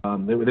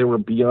 They were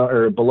beyond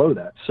or below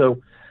that.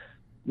 So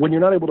when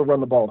you're not able to run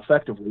the ball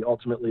effectively,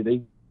 ultimately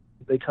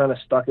they kind of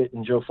stuck it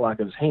in Joe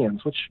Flacco's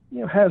hands, which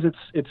has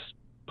its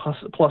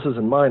pluses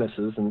and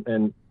minuses.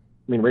 And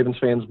I mean, Ravens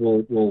fans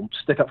will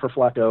stick up for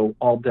Flacco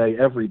all day,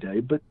 every day.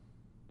 But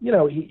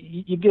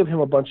you give him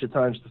a bunch of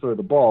times to throw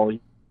the ball,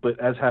 but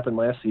as happened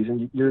last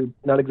season, you're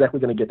not exactly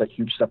going to get that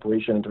huge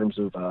separation in terms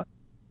of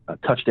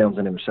touchdowns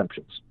and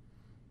interceptions.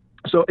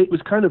 So it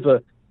was kind of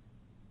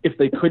if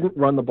they couldn't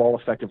run the ball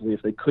effectively,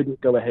 if they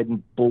couldn't go ahead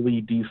and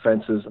bully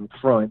defenses in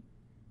front,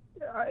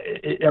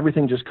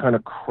 everything just kind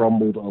of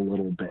crumbled a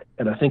little bit.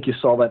 And I think you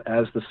saw that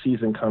as the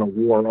season kind of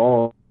wore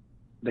on.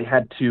 They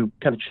had to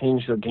kind of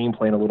change their game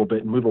plan a little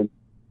bit and move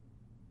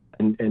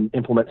and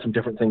implement some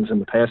different things in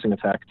the passing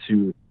attack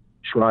to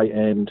try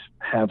and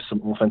have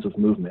some offensive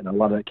movement. And a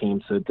lot of that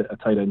came to a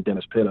tight end,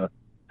 Dennis Pitta,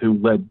 who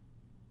led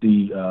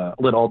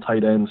all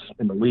tight ends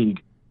in the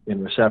league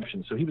in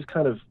reception. So he was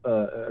kind of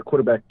a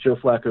quarterback, Joe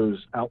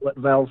Flacco's outlet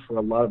valve for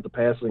a lot of the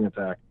passing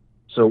attack.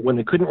 So when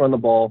they couldn't run the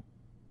ball,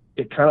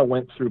 it kind of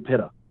went through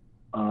Pitta,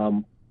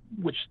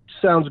 which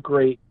sounds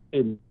great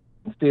in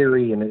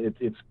theory, and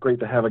it's great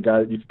to have a guy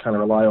that you can kind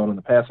of rely on in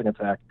the passing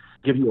attack,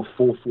 give you a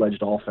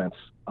full-fledged offense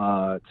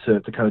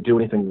to kind of do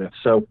anything with.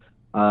 So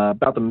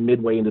about the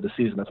midway into the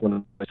season, that's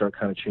when I start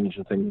kind of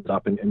changing things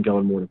up and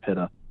going more to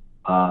Pitta,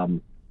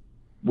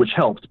 which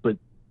helped, but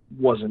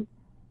wasn't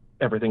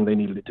everything they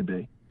needed it to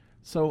be.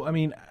 So, I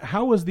mean,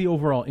 how was the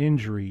overall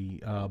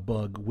injury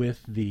bug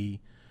with the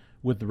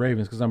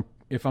Ravens? Because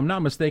if I'm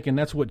not mistaken,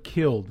 that's what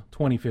killed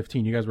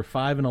 2015. You guys were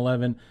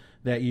 5-11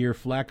 that year.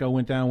 Flacco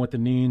went down with the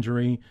knee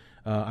injury.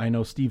 I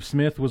know Steve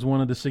Smith was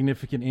one of the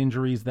significant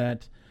injuries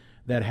that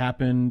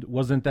happened.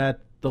 Wasn't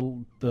that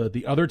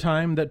the other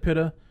time that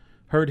Pitta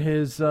hurt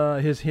his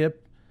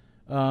hip?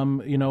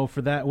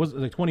 For that was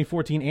like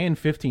 2014 and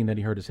 15 that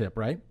he hurt his hip,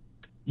 right?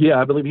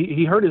 Yeah, I believe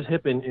he hurt his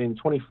hip in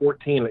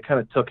 2014, and it kind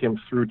of took him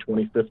through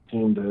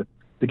 2015 to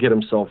get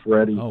himself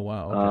ready. Oh,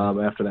 wow.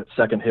 Okay. After that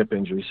second hip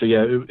injury. So,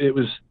 yeah, it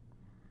was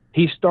 –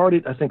 he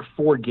started, I think,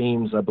 4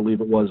 games, I believe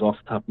it was, off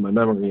the top of my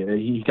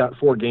memory. He got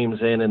 4 games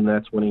in, and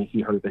that's when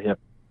he hurt the hip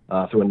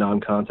through a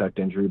non-contact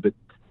injury. But,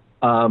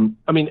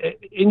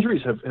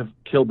 injuries have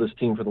killed this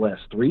team for the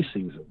last 3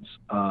 seasons,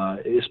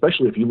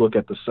 especially if you look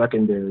at the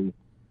secondary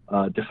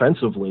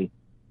defensively.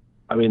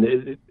 I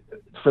mean,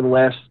 for the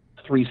last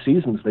 3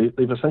 seasons,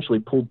 they've essentially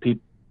pulled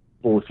people.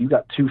 If you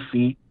got 2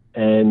 feet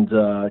and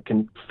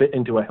can fit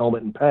into a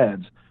helmet and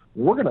pads,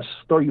 we're going to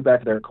throw you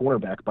back there at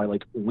cornerback by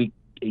like week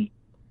 8.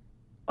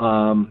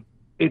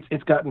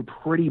 It's gotten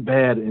pretty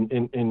bad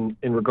in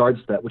regards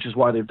to that, which is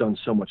why they've done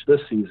so much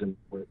this season.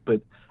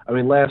 But I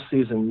mean, last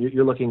season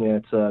you're looking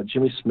at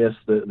Jimmy Smith,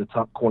 the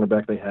top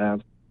cornerback they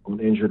have on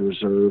injured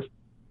reserve,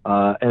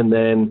 and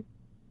then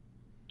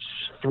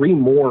 3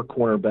 more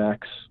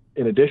cornerbacks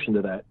in addition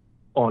to that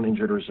on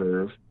injured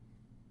reserve.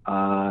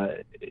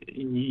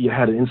 You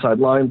had an inside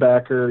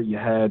linebacker, you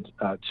had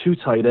 2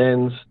 tight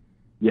ends,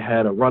 you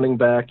had a running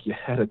back, you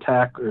had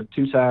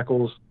 2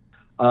 tackles.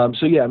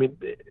 So yeah, I mean,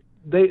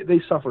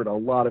 they suffered a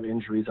lot of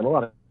injuries and a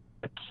lot of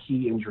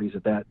key injuries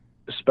at that,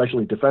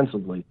 especially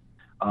defensively,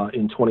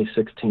 in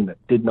 2016 that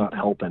did not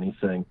help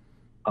anything.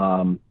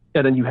 And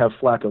then you have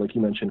Flacco, like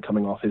you mentioned,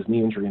 coming off his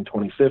knee injury in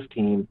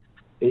 2015.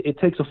 It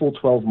takes a full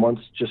 12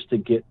 months just to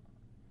get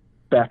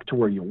back to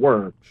where you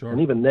were. Sure.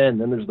 And even then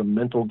there's the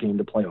mental game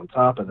to play on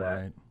top of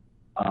that.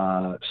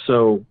 Right.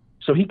 So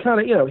he kind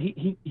of,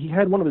 he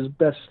had one of his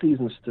best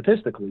seasons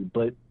statistically,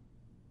 but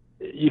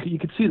you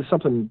could see that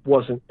something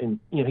wasn't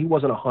he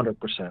wasn't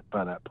 100%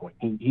 by that point.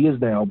 He is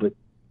now, but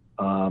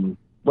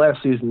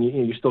last season,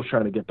 you're still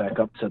trying to get back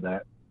up to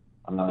that.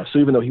 So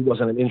even though he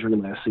wasn't an injury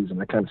last season,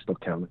 that kind of still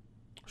counted.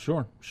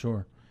 Sure.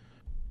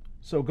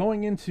 So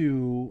going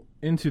into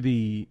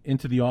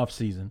the off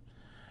season,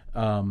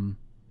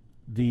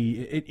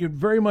 it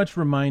very much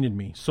reminded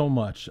me so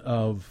much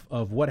of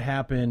what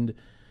happened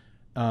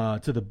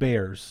to the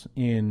Bears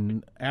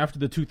after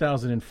the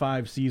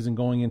 2005 season,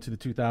 going into the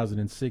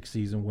 2006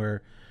 season,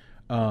 where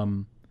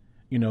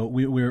we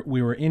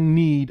were in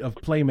need of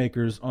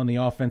playmakers on the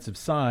offensive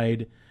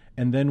side,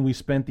 and then we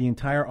spent the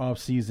entire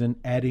offseason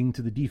adding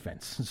to the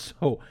defense.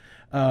 So,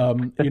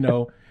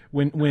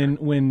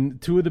 when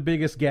two of the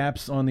biggest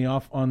gaps on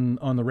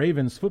the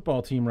Ravens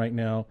football team right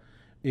now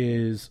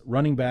is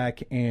running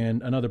back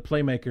and another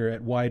playmaker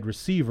at wide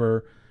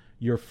receiver,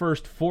 your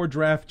first 4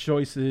 draft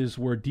choices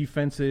were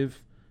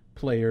defensive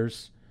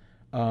players,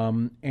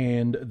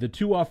 and the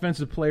 2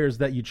 offensive players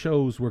that you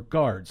chose were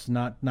guards,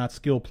 not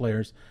skill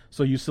players.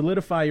 So you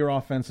solidify your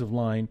offensive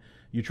line.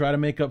 You try to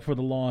make up for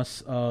the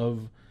loss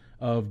of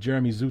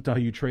Jeremy Zuttah,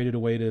 who you traded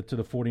away to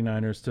the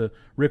 49ers, to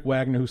Rick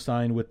Wagner, who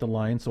signed with the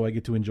Lions, so I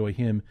get to enjoy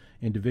him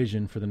in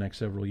division for the next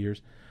several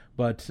years.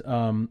 But,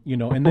 and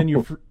then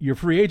your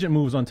free agent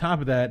moves on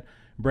top of that.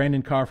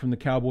 Brandon Carr from the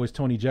Cowboys,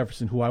 Tony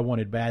Jefferson, who I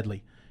wanted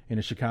badly in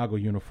a Chicago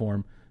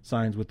uniform,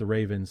 signs with the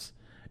Ravens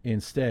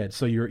instead.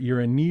 So you're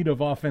in need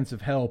of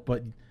offensive help,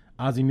 but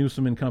Ozzie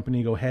Newsome and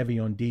company go heavy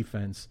on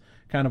defense,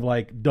 kind of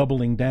like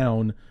doubling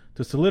down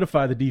to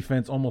solidify the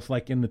defense, almost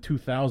like in the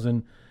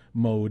 2000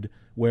 mode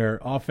where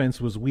offense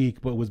was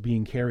weak but was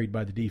being carried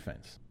by the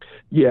defense.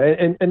 Yeah,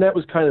 and that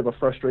was kind of a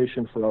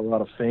frustration for a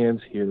lot of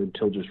fans here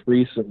until just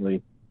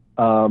recently,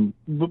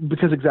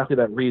 because exactly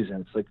that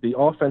reason. It's like the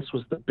offense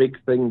was the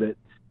big thing that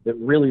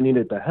really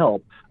needed the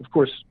help. Of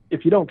course,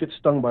 if you don't get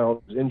stung by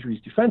all those injuries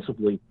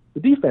defensively,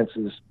 the defense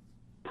is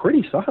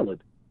pretty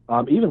solid,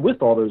 even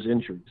with all those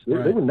injuries. They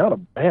were not a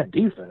bad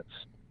defense.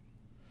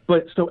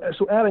 But so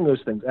adding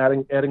those things,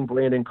 adding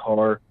Brandon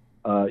Carr,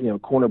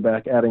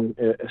 cornerback, adding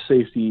a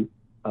safety,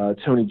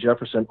 Tony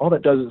Jefferson, all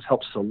that does is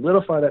help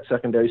solidify that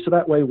secondary. So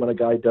that way, when a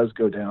guy does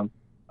go down,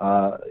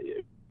 Tavon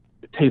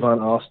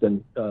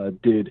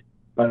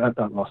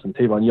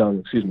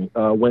Young,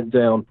 went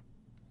down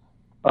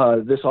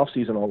this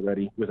offseason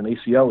already with an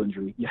ACL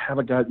injury. You have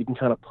a guy that you can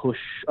kind of push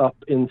up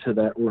into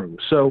that room.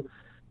 So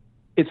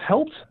it's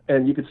helped,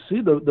 and you can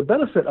see the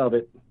benefit of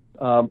it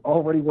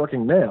already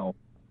working now.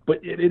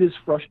 But it is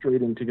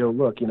frustrating to go,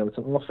 look, it's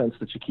an offense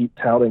that you keep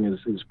touting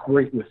is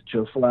great with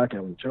Joe Flacco.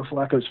 And Joe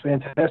Flacco's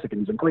fantastic,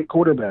 and he's a great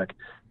quarterback.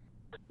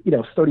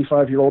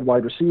 35-year-old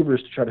wide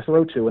receivers to try to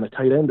throw to, and a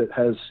tight end that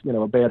has,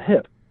 a bad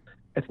hip.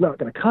 It's not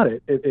going to cut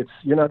it.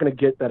 You're not going to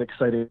get that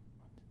exciting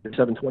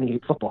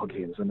 7-28 football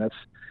games, and it's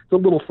a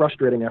little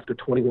frustrating after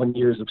 21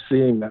 years of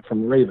seeing that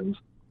from the Ravens.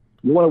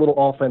 You want a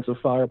little offensive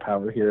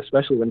firepower here,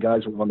 especially when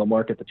guys were on the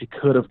market that you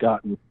could have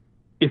gotten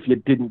if you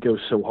didn't go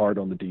so hard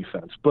on the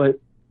defense. But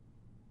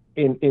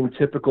in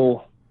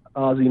typical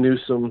Ozzie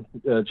Newsome,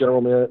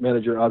 general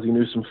manager Ozzie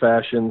Newsome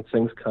fashion,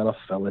 things kind of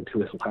fell into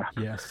his lap.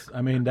 Yes,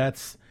 I mean,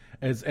 that's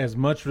as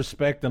much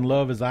respect and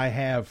love as I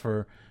have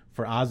for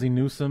Ozzie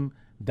Newsome.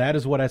 That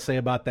is what I say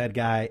about that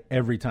guy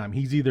every time.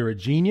 He's either a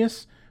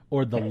genius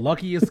or the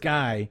luckiest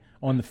guy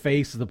on the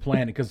face of the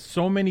planet, because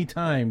so many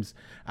times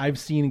I've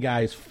seen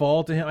guys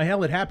fall to him.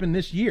 Hell, it happened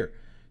this year.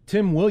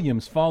 Tim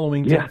Williams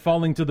falling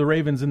to the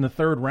Ravens in the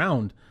 3rd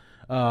round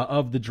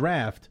of the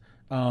draft.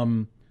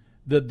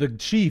 The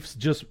Chiefs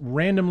just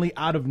randomly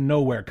out of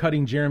nowhere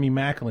cutting Jeremy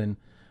Maclin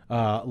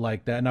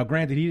like that. Now,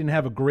 granted, he didn't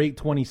have a great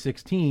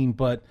 2016,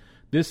 but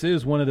this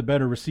is one of the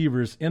better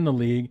receivers in the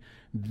league.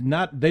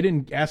 They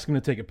didn't ask him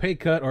to take a pay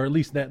cut, or at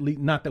least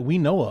not that we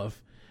know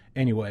of.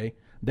 Anyway,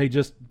 they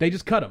just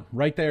cut him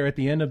right there at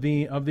the end of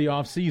the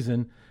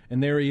offseason,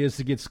 and there he is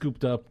to get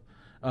scooped up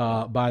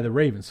by the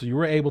Ravens. So you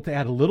were able to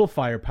add a little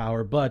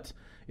firepower, but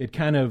it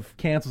kind of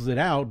cancels it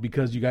out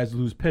because you guys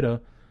lose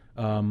Pitta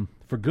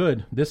for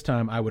good this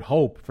time, I would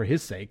hope, for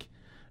his sake.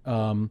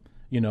 Had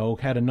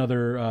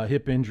another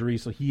hip injury,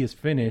 so he is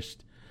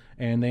finished,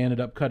 and they ended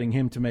up cutting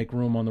him to make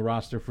room on the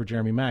roster for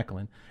Jeremy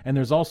Maclin. And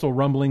there's also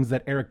rumblings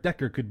that Eric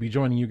Decker could be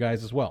joining you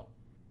guys as well.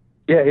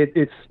 Yeah,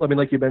 it's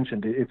like you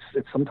mentioned, it's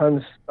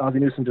sometimes Ozzie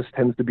Newsome just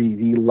tends to be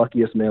the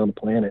luckiest man on the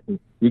planet. And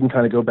you can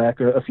kind of go back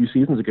a few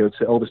seasons ago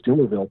to Elvis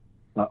Dumervil,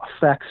 a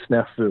fax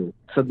snafu.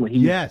 Suddenly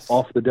he's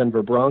off the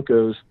Denver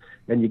Broncos,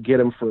 and you get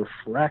him for a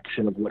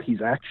fraction of what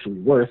he's actually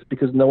worth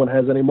because no one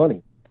has any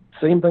money.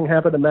 Same thing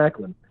happened to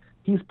Maclin.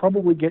 He's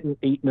probably getting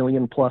 $8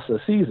 million plus a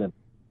season.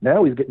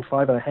 Now he's getting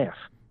 $5.5 million.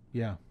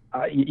 Yeah.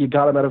 You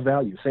got him at a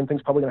value. Same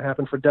thing's probably going to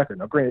happen for Decker.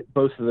 Now, granted,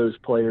 both of those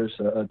players,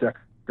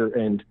 Decker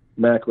and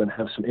Maclin,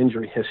 have some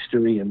injury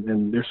history,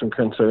 and there's some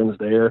concerns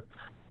there.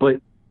 But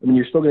I mean,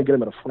 you're still going to get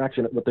them at a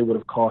fraction of what they would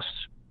have cost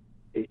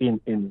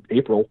in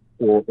April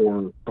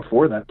or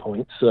before that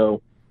point.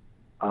 So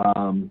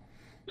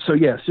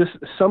yes, just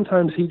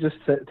sometimes he just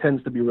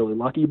tends to be really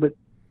lucky, but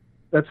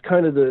that's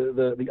kind of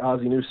the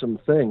Ozzie Newsome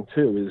thing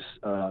too. Is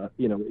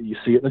you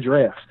see it in the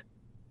draft.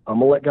 I'm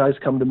gonna let guys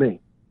come to me.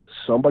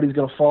 Somebody's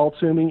gonna fall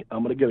to me.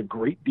 I'm gonna get a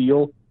great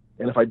deal,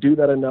 and if I do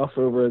that enough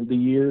over the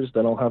years,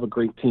 then I'll have a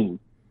great team.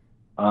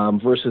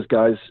 Versus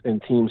guys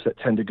and teams that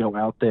tend to go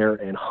out there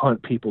and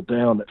hunt people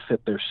down that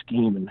fit their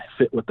scheme and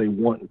fit what they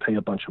want and pay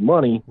a bunch of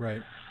money,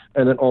 right?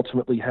 And then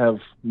ultimately have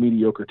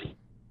mediocre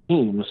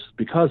teams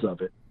because of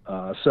it.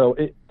 So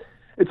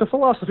it's a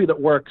philosophy that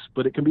works,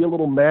 but it can be a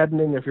little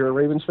maddening if you're a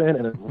Ravens fan,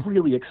 and it's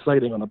really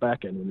exciting on the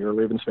back end when you're a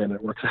Ravens fan and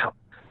it works out.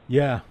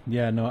 Yeah,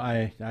 no,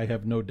 I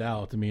have no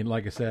doubt. I mean,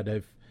 like I said,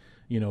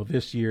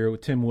 this year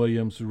with Tim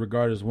Williams, who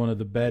regarded as one of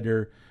the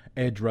better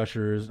edge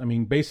rushers. I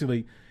mean,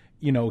 basically,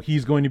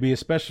 he's going to be a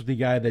specialty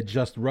guy that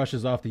just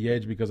rushes off the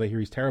edge because I hear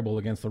he's terrible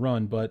against the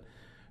run. But,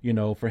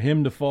 for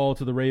him to fall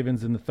to the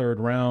Ravens in the third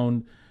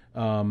round,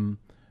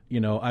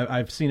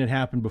 I've seen it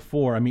happen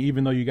before. I mean,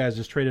 even though you guys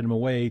just traded him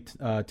away,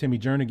 Timmy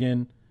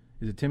Jernigan,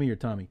 is it Timmy or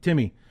Tommy?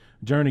 Timmy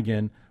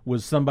Jernigan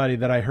was somebody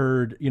that I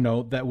heard,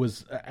 that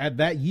was at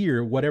that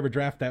year, whatever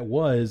draft that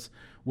was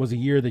a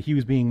year that he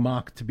was being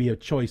mocked to be a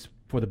choice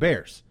for the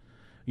Bears.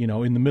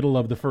 In the middle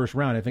of the first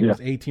round, I think it was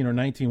 18 or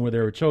 19 where they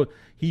were chosen.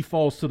 He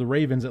falls to the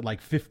Ravens at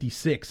like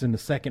 56 in the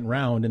second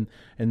round,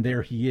 and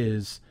there he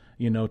is,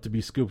 to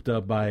be scooped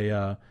up by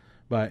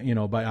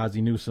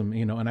Ozzie Newsome,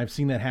 and I've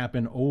seen that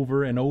happen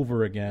over and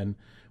over again,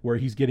 where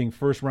he's getting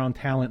first round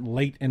talent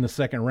late in the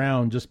second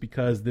round just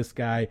because this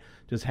guy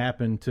just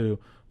happened to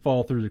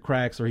fall through the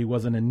cracks, or he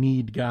wasn't a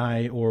need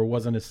guy, or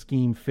wasn't a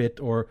scheme fit,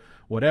 or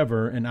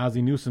whatever. And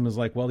Ozzie Newsome is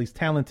like, well, he's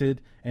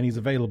talented and he's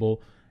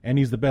available and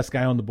he's the best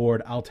guy on the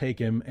board. I'll take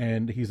him,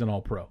 and he's an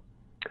all-pro.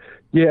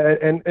 Yeah,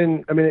 and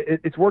I mean,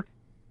 it's worked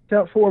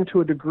out for him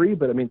to a degree,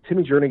 but I mean,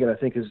 Timmy Jernigan, I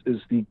think,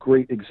 is the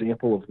great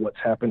example of what's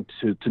happened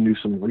to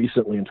Newsome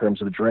recently in terms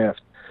of the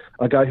draft.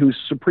 A guy who's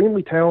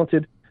supremely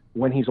talented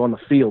when he's on the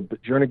field,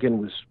 but Jernigan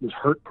was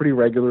hurt pretty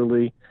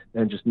regularly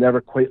and just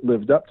never quite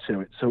lived up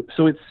to it.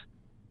 So it's,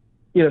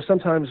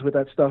 sometimes with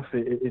that stuff,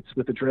 it's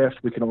with the draft,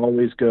 we can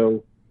always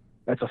go,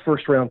 that's a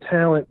first round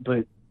talent,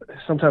 but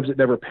sometimes it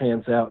never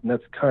pans out, and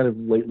that's kind of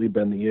lately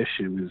been the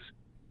issue, is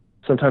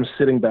sometimes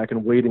sitting back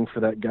and waiting for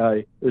that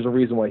guy. There's a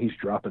reason why he's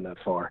dropping that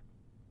far.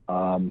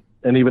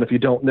 And even if you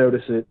don't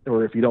notice it,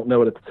 or if you don't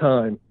know it at the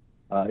time,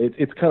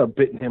 it's kind of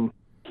bitten him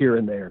here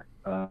and there,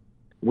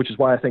 which is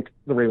why I think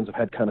the Ravens have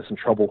had kind of some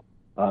trouble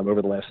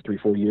over the last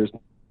 3-4 years.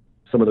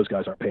 Some of those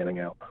guys aren't panning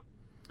out.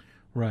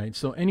 Right.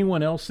 So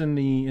anyone else in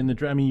the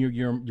draft? I mean,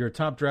 your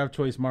top draft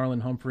choice,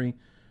 Marlon Humphrey,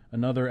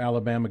 another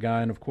Alabama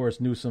guy, and of course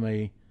Newsome,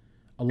 a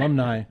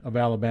alumni of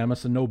Alabama,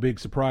 so no big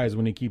surprise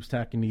when he keeps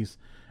tacking these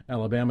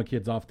Alabama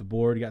kids off the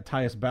board. You got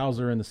Tyus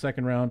Bowser in the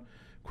second round,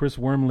 Chris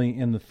Wormley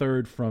in the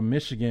third from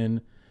Michigan,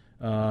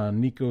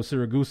 Nico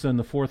Siragusa in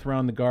the fourth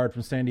round, the guard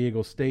from San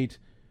Diego State.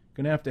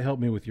 Going to have to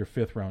help me with your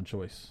fifth round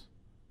choice.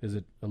 Is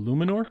it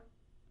Illuminor?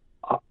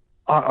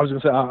 I was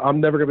going to say, I'm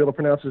never going to be able to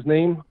pronounce his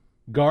name.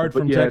 Guard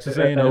from Texas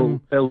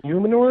A&M.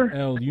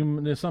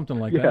 Illuminor? Something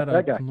like that.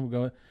 That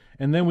guy.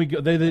 And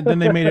then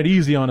they made it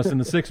easy on us in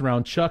the sixth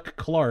round. Chuck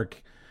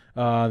Clark,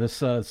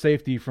 this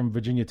safety from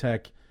Virginia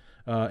Tech,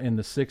 in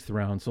the sixth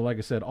round. So like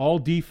I said, all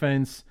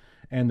defense,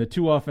 and the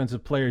two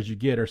offensive players you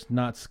get are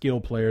not skill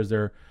players.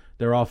 They're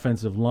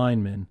offensive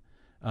linemen.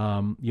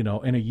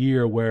 In a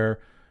year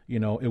where,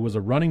 it was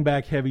a running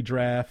back heavy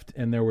draft,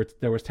 and there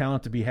was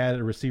talent to be had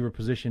at a receiver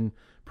position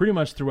pretty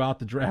much throughout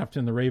the draft,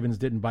 and the Ravens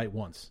didn't bite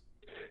once.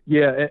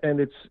 Yeah,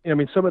 and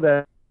some of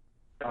that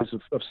of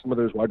some of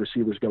those wide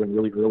receivers going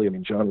really early. I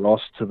mean, John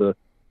Ross to the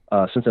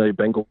Cincinnati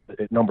Bengals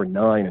at number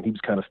 9, and he was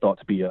kind of thought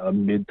to be a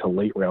mid to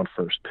late round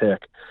first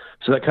pick.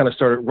 So that kind of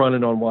started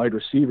running on wide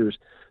receivers.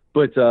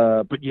 But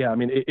yeah, I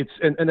mean, it's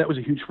that was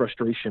a huge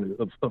frustration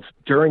of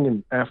during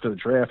and after the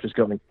draft, is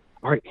going,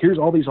 all right, here's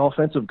all these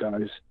offensive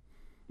guys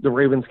the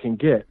Ravens can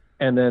get,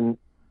 and then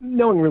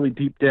knowing really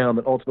deep down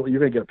that ultimately you're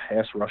going to get a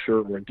pass rusher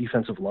or a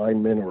defensive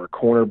lineman or a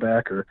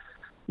cornerback or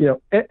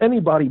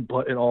anybody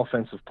but an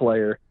offensive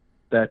player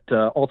that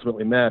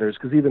ultimately matters,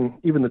 because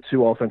even the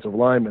two offensive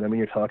linemen, I mean,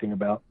 you're talking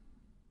about,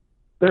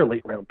 they're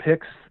late round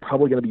picks,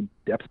 probably going to be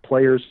depth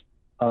players.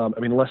 I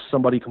mean, unless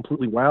somebody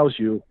completely wows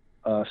you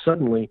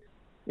suddenly,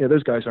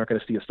 those guys aren't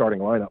going to see a starting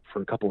lineup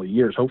for a couple of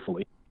years,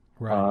 hopefully.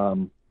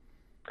 Right.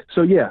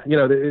 So yeah,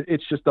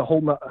 it's just a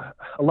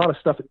lot of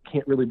stuff that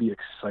can't really be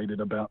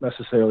excited about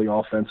necessarily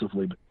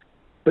offensively,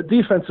 but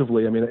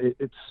defensively, I mean,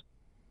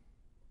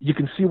 you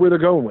can see where they're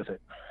going with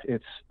it.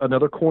 It's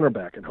another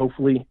cornerback, and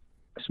hopefully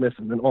Smith,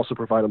 and then also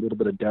provide a little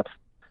bit of depth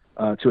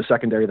to a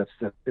secondary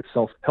that's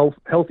itself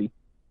healthy,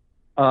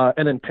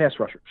 and then pass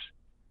rushers,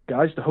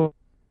 guys to hope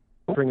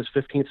during his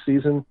 15th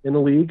season in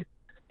the league.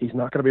 He's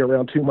not going to be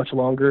around too much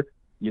longer.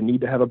 You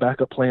need to have a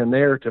backup plan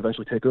there to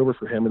eventually take over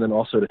for him, and then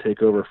also to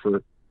take over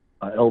for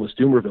Elvis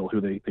Dumervil, who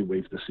they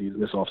waived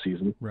this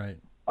offseason. Right.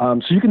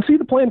 So you can see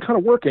the plan kind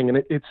of working,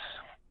 and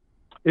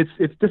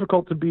it's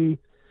difficult to be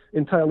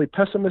entirely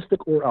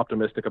pessimistic or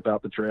optimistic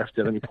about the draft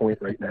at any point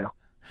right now.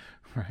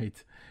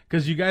 Right.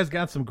 Because you guys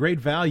got some great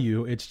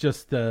value. It's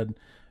just,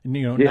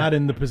 not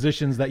in the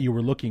positions that you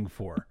were looking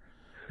for.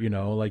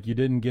 Like you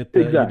didn't get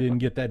you didn't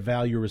get that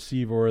value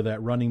receiver or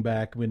that running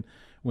back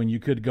when you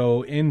could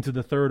go into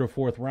the third or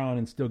fourth round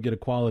and still get a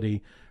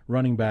quality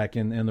running back,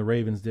 and the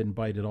Ravens didn't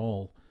bite at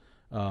all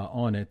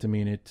on it. I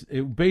mean,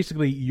 it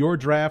basically, your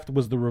draft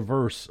was the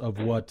reverse of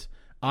what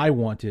I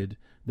wanted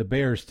the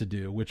Bears to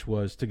do, which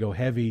was to go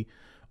heavy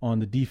on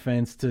the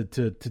defense, to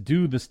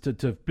do this,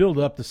 to build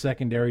up the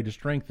secondary, to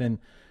strengthen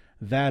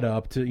that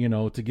up,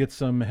 to get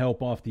some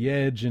help off the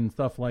edge and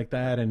stuff like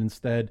that. And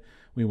instead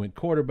we went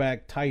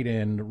quarterback, tight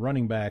end,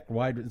 running back,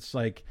 wide. It's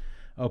like,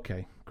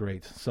 okay,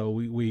 great. So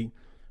we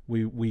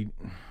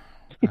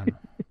I don't know.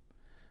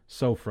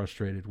 so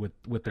frustrated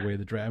with the way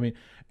the draft. I mean,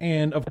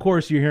 and of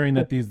course you're hearing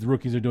that these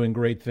rookies are doing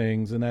great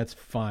things, and that's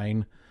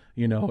fine.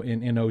 In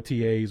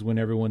OTAs when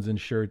everyone's in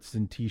shirts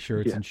and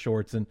T-shirts and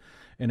shorts and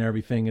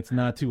everything, it's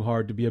not too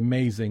hard to be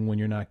amazing when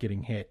you're not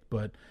getting hit.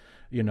 But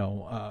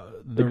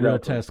the real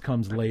test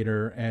comes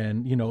later,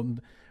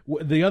 and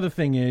the other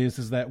thing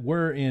is that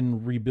we're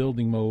in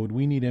rebuilding mode.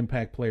 We need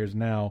impact players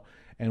now,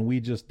 and we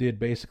just did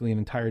basically an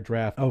entire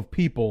draft of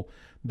people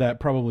that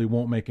probably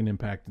won't make an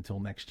impact until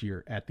next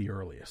year at the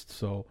earliest.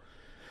 So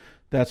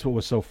that's what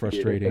was so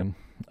frustrating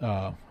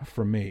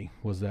for me,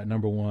 was that,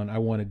 number one, I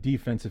wanted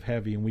defensive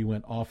heavy, and we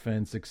went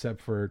offense,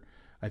 except for,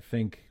 I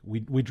think,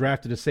 we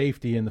drafted a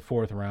safety in the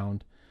 4th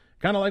round,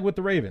 kind of like with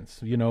the Ravens.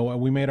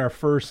 We made our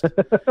first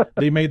 –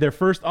 they made their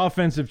first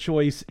offensive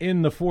choice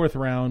in the 4th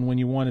round when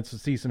you wanted to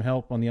see some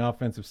help on the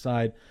offensive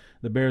side.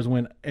 The Bears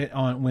went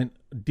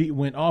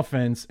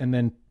offense and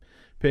then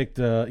picked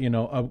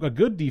a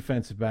good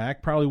defensive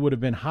back. Probably would have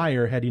been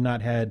higher had he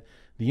not had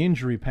the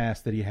injury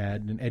past that he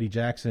had, and Eddie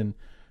Jackson,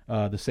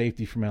 the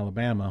safety from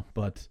Alabama.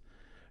 But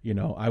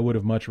I would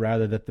have much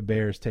rather that the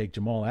Bears take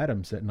Jamal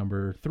Adams at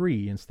number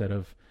 3 instead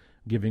of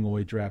giving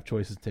away draft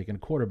choices, taking a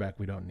quarterback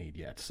we don't need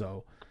yet.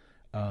 So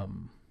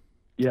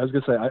yeah, I was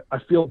gonna say I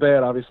feel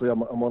bad. Obviously,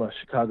 I'm on a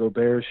Chicago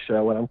Bears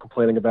show, and I'm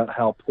complaining about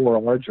how poor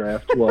our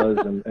draft was,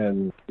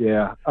 and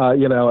yeah,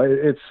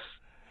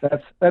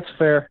 That's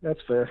fair. That's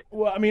fair.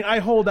 Well, I mean, I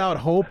hold out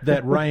hope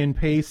that Ryan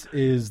Pace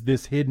is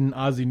this hidden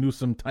Ozzie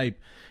Newsome type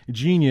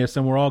genius,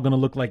 and we're all going to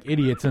look like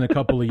idiots in a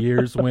couple of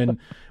years when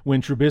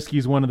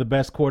Trubisky's one of the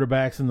best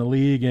quarterbacks in the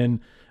league,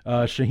 and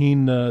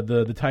Shaheen,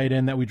 the tight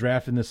end that we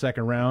drafted in the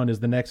 2nd round, is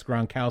the next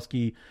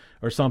Gronkowski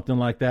or something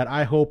like that.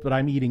 I hope that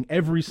I'm eating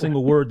every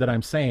single word that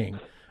I'm saying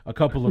a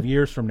couple of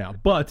years from now,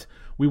 but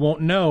we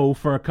won't know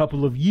for a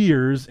couple of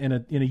years. In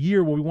a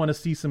year where we want to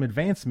see some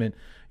advancement,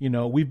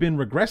 we've been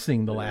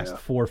regressing the last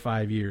 4 or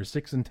 5 years,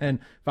 6-10,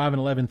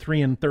 5-11,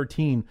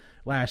 3-13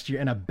 last year,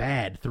 and a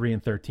bad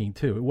 3-13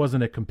 too. It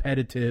wasn't a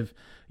competitive,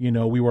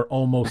 we were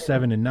almost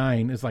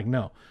 7-9. It's like,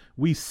 no,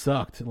 we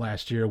sucked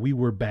last year. We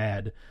were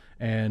bad,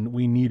 and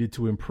we needed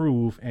to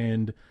improve.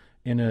 And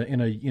in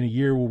a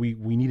year where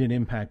we needed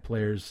impact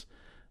players,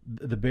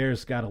 the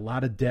Bears got a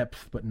lot of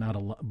depth, but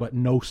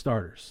no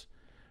starters.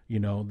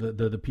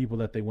 The people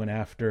that they went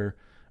after,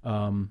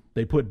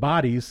 they put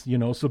bodies.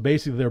 So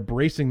basically they're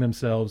bracing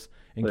themselves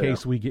in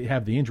case we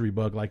have the injury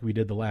bug like we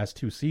did the last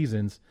 2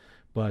 seasons.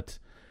 But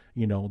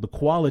the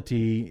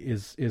quality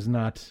is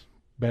not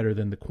better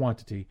than the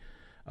quantity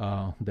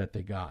that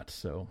they got.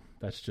 So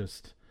that's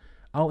just.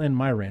 I'll end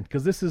my rant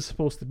because this is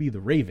supposed to be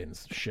the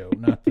Ravens show,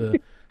 not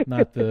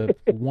the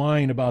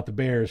whine about the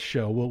Bears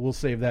show. We'll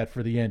save that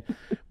for the end.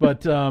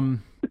 But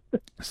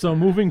so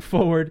moving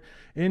forward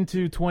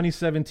into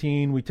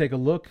 2017, we take a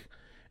look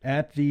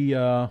at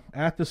the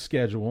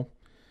schedule.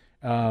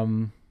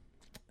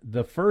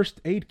 The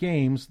first 8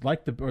 games,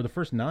 or the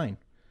first 9,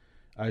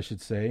 I should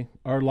say,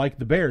 are like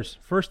the Bears'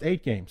 first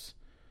 8 games.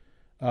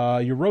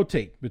 You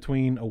rotate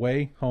between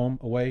away, home,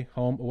 away,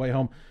 home, away,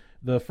 home.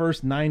 The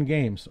first 9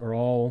 games are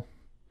all.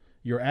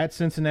 You're at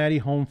Cincinnati,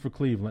 home for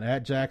Cleveland,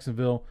 at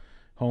Jacksonville,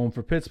 home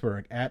for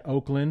Pittsburgh, at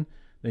Oakland,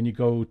 then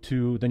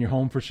you're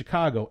home for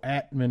Chicago,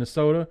 at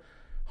Minnesota,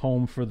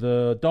 home for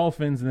the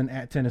Dolphins, and then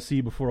at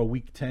Tennessee before a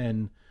Week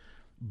 10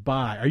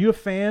 bye. Are you a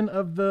fan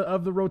of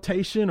the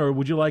rotation, or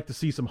would you like to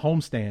see some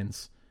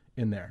homestands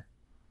in there?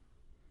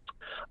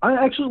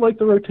 I actually like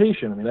the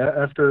rotation. I mean,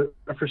 after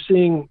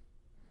seeing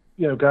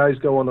guys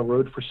go on the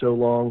road for so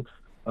long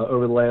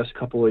over the last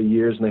couple of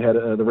years, and they had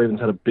the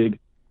Ravens had a big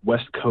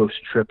West Coast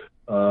trip.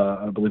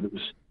 I believe it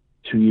was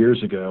 2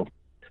 years ago.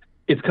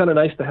 It's kind of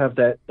nice to have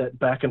that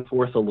back and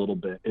forth a little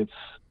bit. It's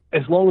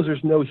as long as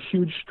there's no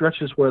huge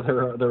stretches where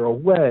they're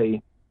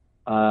away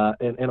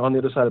and on the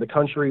other side of the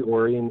country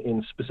or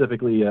in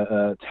specifically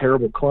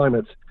terrible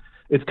climates.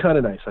 It's kind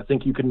of nice. I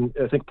think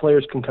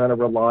players can kind of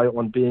rely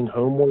on being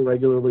home more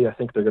regularly. I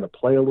think they're going to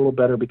play a little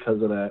better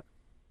because of that.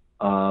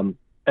 And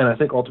I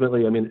think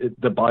ultimately,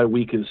 the bye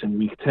week is in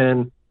Week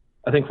 10.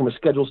 I think from a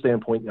schedule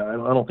standpoint, I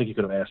don't think you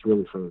could have asked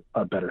really for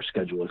a better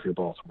schedule if you're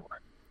Baltimore.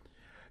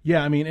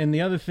 Yeah, and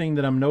the other thing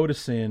that I'm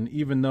noticing,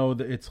 even though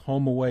it's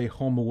home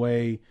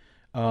away,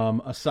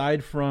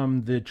 aside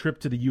from the trip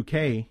to the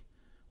UK,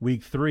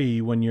 Week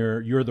 3, when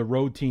you're the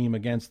road team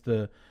against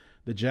the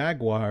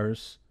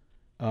Jaguars.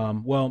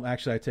 Well,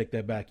 actually, I take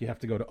that back. You have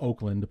to go to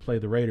Oakland to play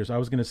the Raiders. I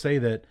was going to say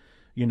that,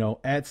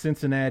 at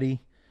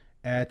Cincinnati,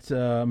 at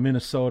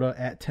Minnesota,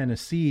 at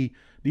Tennessee.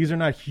 These are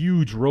not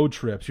huge road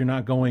trips. You're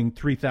not going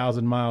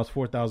 3,000 miles,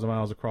 4,000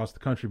 miles across the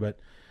country, but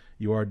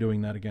you are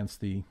doing that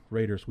against the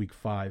Raiders Week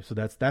 5. So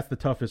that's the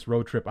toughest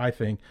road trip, I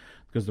think,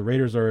 because the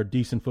Raiders are a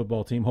decent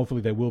football team.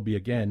 Hopefully they will be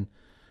again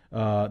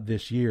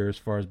this year as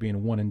far as being a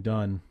one and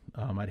done.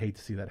 I'd hate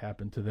to see that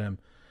happen to them.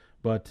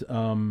 But,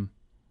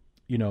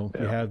 you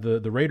have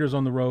the Raiders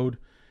on the road,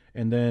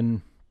 and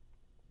then,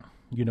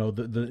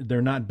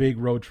 they're not big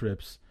road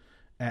trips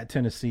at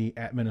Tennessee,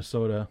 at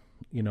Minnesota,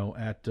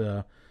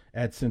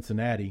 at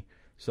Cincinnati.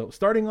 So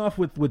starting off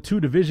with 2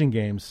 division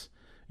games,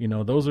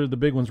 those are the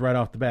big ones right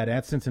off the bat.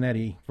 At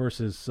Cincinnati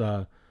versus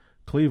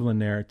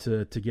Cleveland there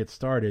to get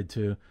started.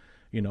 So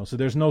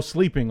there's no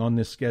sleeping on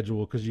this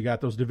schedule because you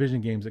got those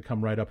division games that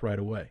come right up right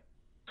away.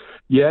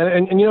 Yeah,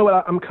 and you know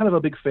what? I'm kind of a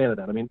big fan of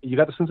that. I mean, you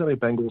got the Cincinnati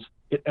Bengals.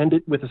 It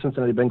ended with the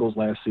Cincinnati Bengals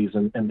last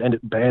season and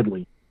ended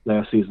badly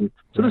last season.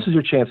 So This is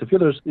your chance. If you're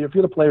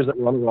the players that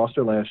were on the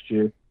roster last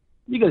year,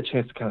 you get a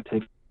chance to kind of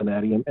take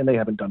Cincinnati, and they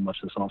haven't done much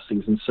this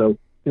offseason. So,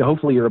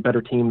 hopefully you're a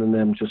better team than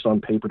them just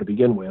on paper to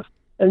begin with.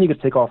 And you can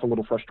take off a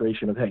little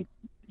frustration of, hey,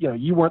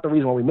 you weren't the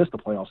reason why we missed the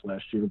playoffs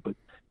last year, but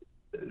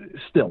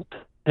still,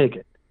 take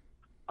it.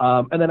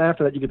 And then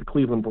after that, you get the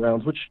Cleveland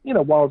Browns, which,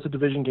 while it's a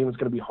division game, it's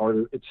going to be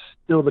harder. It's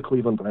still the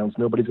Cleveland Browns.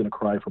 Nobody's going to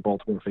cry for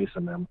Baltimore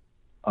facing them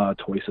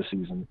twice a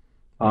season.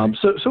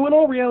 So in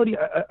all reality,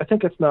 I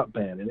think it's not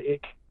bad. And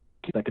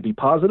that could be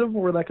positive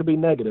or that could be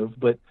negative.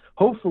 But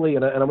hopefully,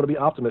 and I'm going to be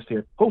optimist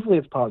here, hopefully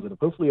it's positive.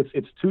 Hopefully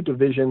it's 2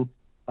 division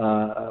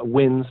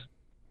wins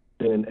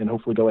and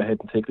hopefully go ahead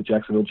and take the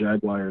Jacksonville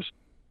Jaguars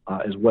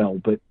as well.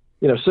 But,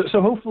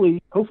 so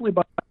hopefully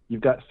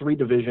you've got 3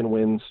 division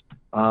wins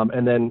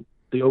and then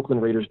the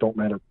Oakland Raiders don't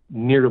matter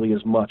nearly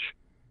as much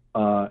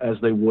as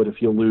they would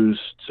if you lose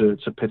to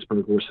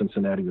Pittsburgh or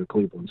Cincinnati or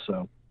Cleveland.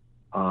 So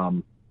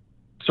I'm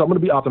going to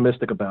be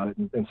optimistic about it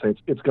and say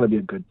it's going to be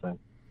a good thing.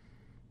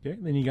 Okay,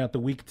 then you got the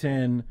Week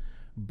 10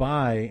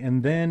 bye,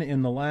 and then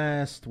in the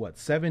last,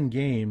 7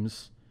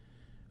 games,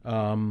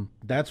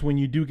 that's when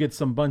you do get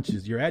some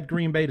bunches. You're at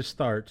Green Bay to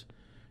start,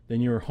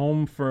 then you're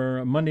home for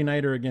a Monday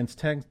nighter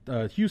against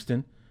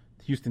Houston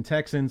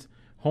Texans,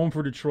 home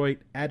for Detroit,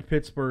 at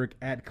Pittsburgh,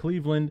 at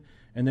Cleveland,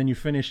 and then you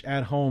finish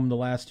at home the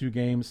last 2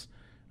 games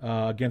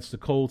against the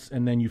Colts,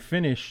 and then you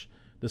finish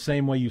the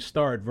same way you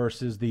start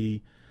versus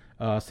the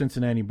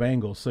Cincinnati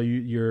Bengals. So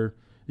you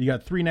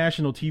got 3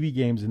 national TV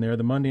games in there.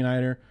 The Monday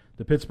nighter,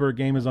 the Pittsburgh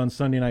game is on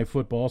Sunday Night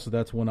Football, so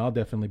that's one I'll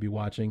definitely be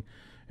watching.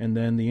 And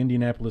then the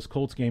Indianapolis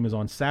Colts game is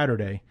on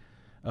Saturday.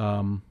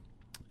 That's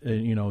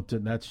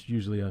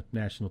usually a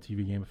national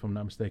TV game if I'm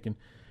not mistaken.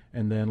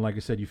 And then, like I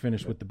said, you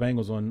finish with the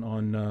Bengals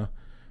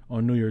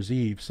on New Year's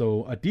Eve.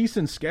 So a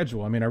decent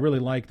schedule. I mean, I really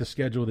like the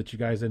schedule that you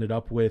guys ended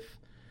up with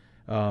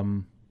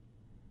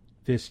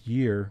this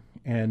year.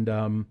 And,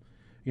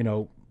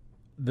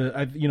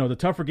 the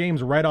tougher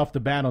games right off the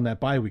bat on that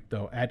bye week,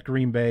 though, at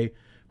Green Bay,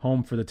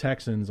 home for the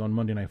Texans on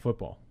Monday Night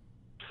Football.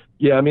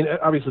 Yeah, I mean,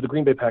 obviously the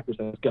Green Bay Packers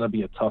is going to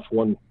be a tough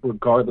one,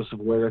 regardless of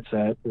where it's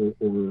at or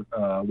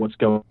what's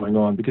going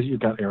on, because you've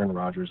got Aaron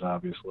Rodgers,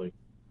 obviously.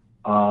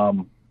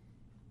 But,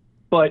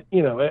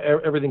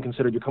 everything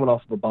considered, you're coming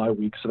off of a bye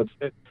week, so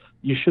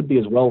you should be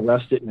as well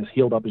rested and as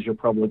healed up as you're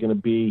probably going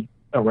to be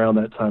around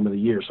that time of the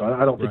year. So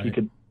I don't think you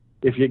could,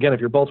 if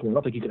you're Baltimore, I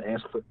don't think you could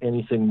ask for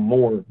anything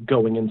more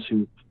going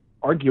into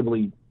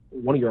arguably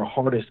one of your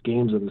hardest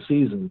games of the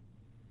season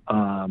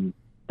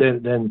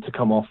than to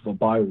come off of a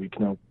bye week.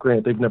 Now,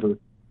 granted, they've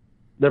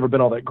never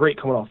been all that great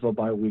coming off of a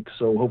bye week,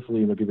 so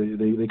hopefully maybe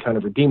they kind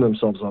of redeem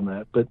themselves on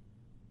that. But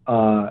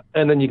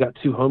and then you got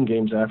 2 home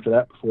games after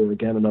that before,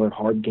 again, another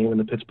hard game in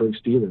the Pittsburgh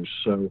Steelers.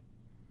 So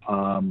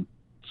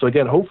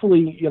again,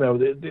 hopefully,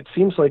 it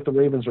seems like the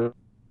Ravens are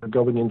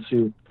going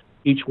into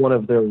each one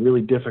of their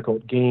really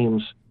difficult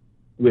games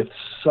with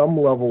some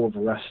level of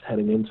rest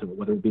heading into it,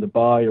 whether it be the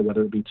bye or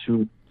whether it be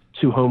two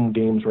home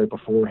games right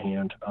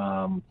beforehand,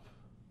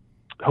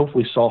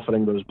 hopefully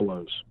softening those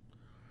blows.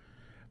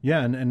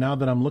 Yeah, and now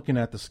that I'm looking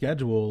at the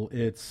schedule,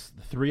 it's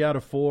 3 out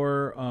of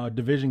 4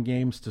 division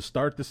games to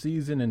start the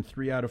season and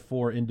 3 out of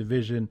 4 in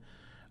division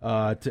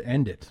to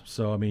end it.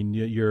 So, I mean,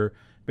 you're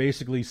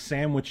basically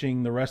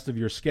sandwiching the rest of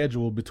your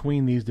schedule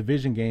between these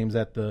division games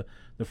at the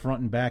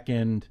front and back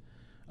end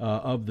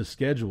of the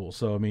schedule.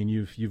 So, I mean,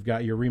 you've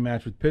got your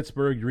rematch with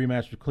Pittsburgh, your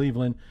rematch with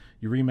Cleveland,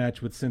 your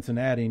rematch with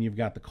Cincinnati, and you've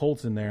got the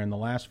Colts in there in the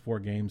last 4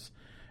 games,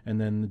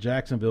 and then the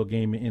Jacksonville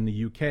game in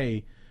the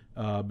UK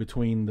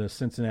between the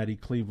Cincinnati,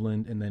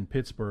 Cleveland, and then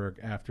Pittsburgh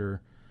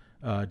after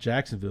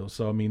Jacksonville.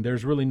 So, I mean,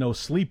 there's really no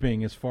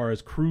sleeping as far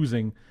as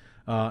cruising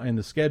in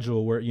the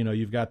schedule where,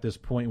 you've got this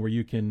point where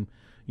you can,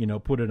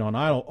 put it on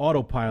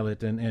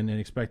autopilot and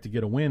expect to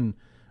get a win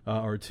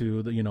or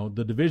two.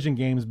 The division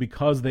games,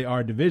 because they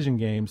are division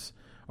games,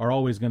 are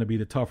always going to be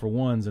the tougher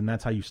ones, and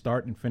that's how you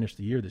start and finish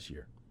the year this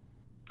year.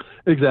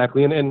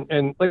 Exactly,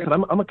 and like I said,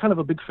 I'm a kind of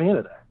a big fan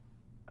of that.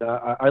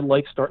 I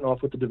like starting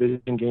off with the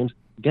division games.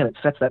 Again, it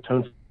sets that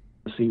tone for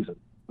the season.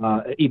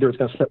 Either it's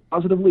going to set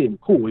positively and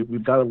cool,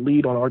 we've got a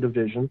lead on our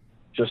division,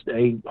 just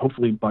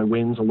hopefully by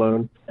wins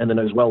alone, and then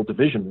as well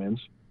division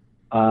wins.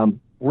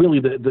 Really,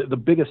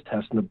 the biggest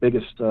test and the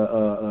biggest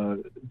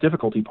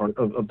difficulty part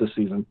of the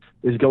season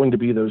is going to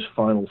be those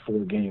final 4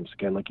 games.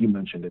 Again, like you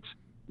mentioned,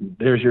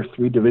 there's your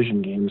 3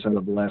 division games out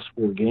of the last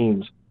 4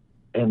 games,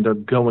 and they're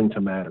going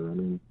to matter. I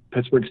mean,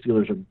 Pittsburgh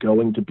Steelers are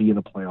going to be in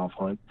a playoff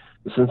hunt.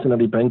 The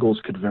Cincinnati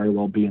Bengals could very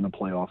well be in a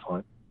playoff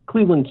hunt.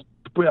 Cleveland,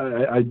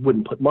 I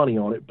wouldn't put money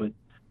on it, but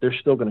they're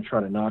still going to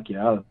try to knock you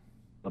out of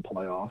the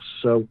playoffs.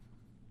 So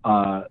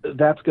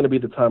that's going to be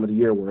the time of the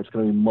year where it's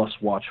going to be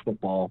must-watch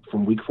football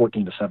from week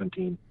 14 to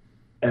 17.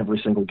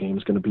 Every single game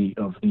is going to be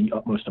of the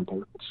utmost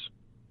importance.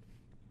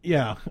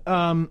 Yeah.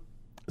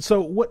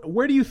 So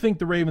where do you think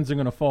the Ravens are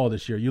going to fall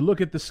this year? You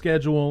look at the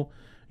schedule,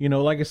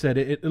 like I said,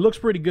 it looks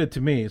pretty good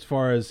to me as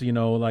far as,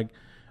 like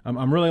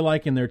I'm really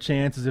liking their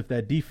chances if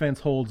that defense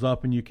holds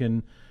up and you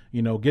can,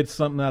 get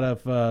something out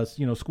of,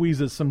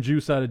 squeezes some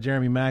juice out of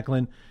Jeremy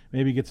Maclin,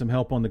 maybe get some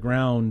help on the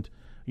ground.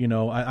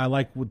 I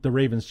like what the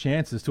Ravens'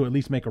 chances to at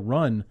least make a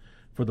run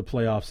for the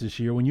playoffs this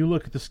year. When you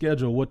look at the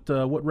schedule,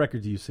 what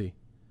record do you see?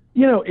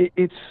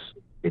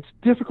 It's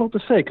difficult to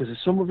say because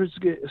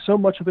so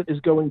much of it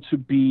is going to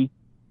be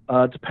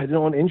dependent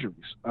on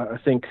injuries. I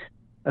think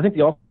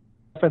the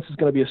offense is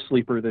going to be a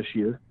sleeper this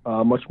year,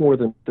 much more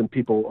than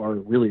people are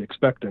really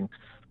expecting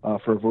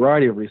for a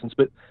variety of reasons.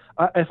 But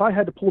if I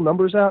had to pull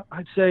numbers out,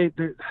 I'd say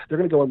they're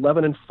going to go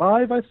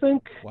 11-5. I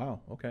think. Wow.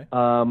 Okay.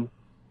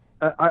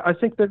 I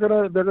think they're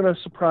gonna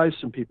surprise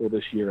some people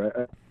this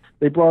year.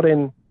 They brought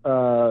in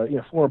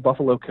former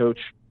Buffalo coach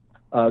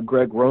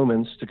Greg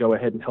Romans to go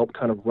ahead and help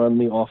kind of run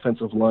the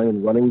offensive line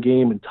and running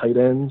game and tight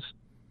ends.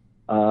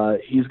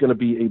 He's going to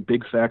be a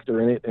big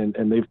factor in it,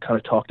 and they've kind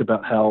of talked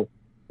about how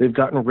they've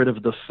gotten rid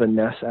of the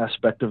finesse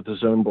aspect of the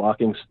zone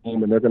blocking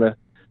scheme, and they're going to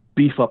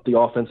beef up the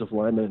offensive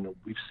linemen. And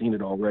we've seen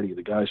it already.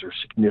 The guys are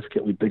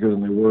significantly bigger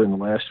than they were in the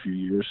last few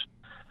years.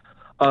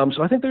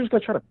 So I think they're just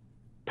going to try to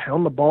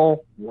pound the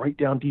ball right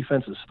down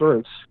defenses'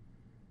 throats.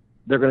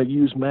 They're going to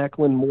use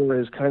Maclin more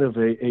as kind of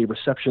a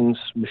receptions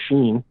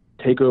machine,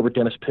 take over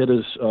Dennis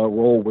Pitta's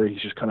role where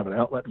he's just kind of an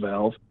outlet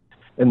valve,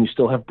 and you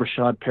still have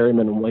Brashad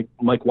Perryman and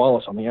Mike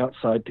Wallace on the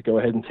outside to go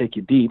ahead and take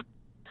you deep.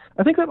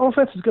 I think that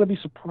offense is going to be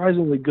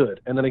surprisingly good.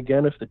 And then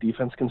again, if the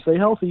defense can stay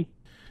healthy.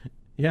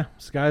 Yeah,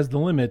 sky's the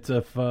limit.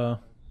 Sky's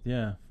the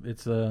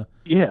limit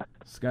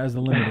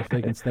if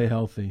they can stay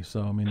healthy.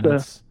 So,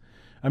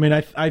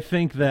 I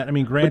think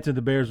that, granted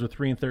the Bears were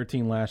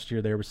 3-13 last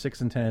year. They were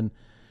 6-10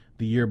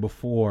 the year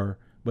before,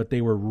 but they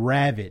were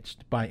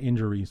ravaged by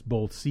injuries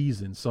both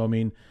seasons. So,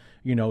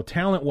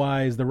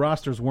 talent-wise, the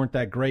rosters weren't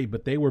that great,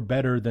 but they were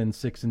better than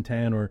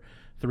 6-10 or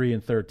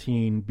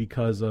 3-13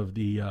 because of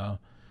the,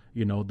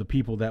 the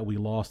people that we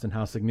lost and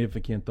how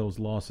significant those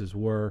losses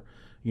were.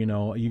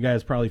 You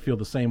guys probably feel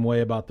the same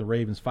way about the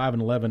Ravens.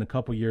 5-11 a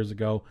couple years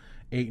ago,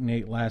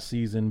 8-8 last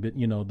season. But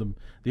the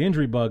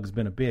injury bug's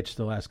been a bitch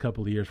the last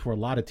couple of years for a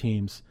lot of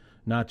teams,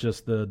 not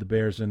just the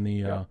Bears and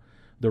the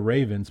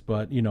Ravens.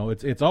 But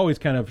it's always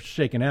kind of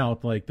shaken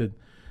out. Like the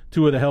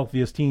two of the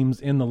healthiest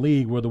teams in the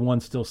league were the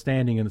ones still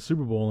standing in the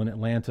Super Bowl in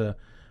Atlanta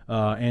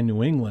and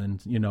New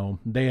England.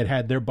 They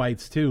had their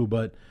bites too,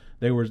 but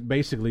they were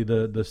basically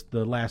the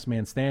last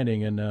man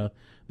standing, and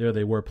there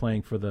they were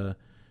playing for the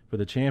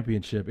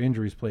championship.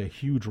 Injuries play a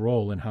huge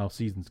role in how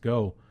seasons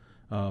go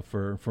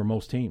for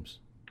most teams.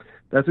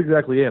 That's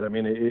exactly it.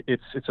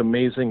 It's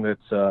amazing that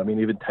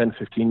even 10,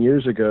 15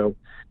 years ago,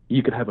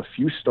 you could have a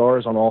few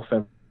stars on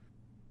offense,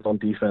 on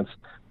defense,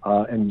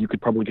 and you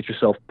could probably get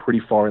yourself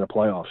pretty far in the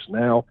playoffs.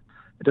 Now,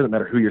 it doesn't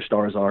matter who your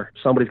stars are.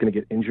 Somebody's going to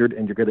get injured,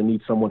 and you're going to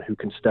need someone who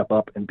can step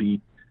up and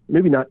be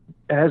maybe not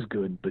as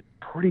good, but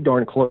pretty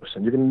darn close.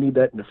 And you're going to need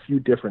that in a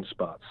few different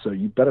spots. So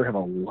you better have a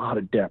lot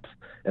of depth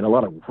and a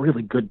lot of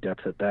really good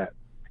depth at that.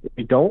 If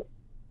you don't,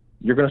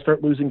 you're going to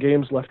start losing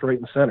games left, right,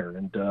 and center.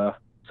 And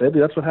sadly,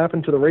 that's what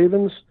happened to the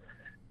Ravens.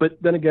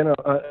 But then again,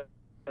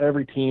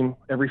 every team,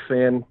 every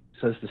fan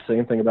says the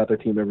same thing about their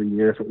team every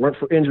year. If it weren't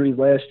for injuries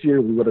last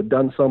year, we would have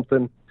done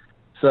something.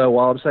 So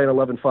while I'm saying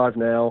 11-5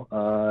 now,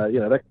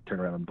 that could turn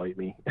around and bite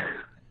me.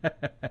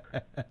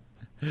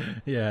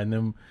 Yeah, and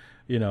then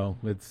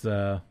it's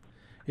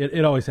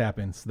it always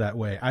happens that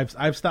way.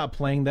 I've stopped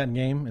playing that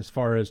game as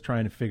far as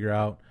trying to figure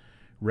out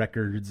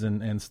records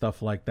and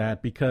stuff like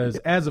that, because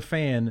as a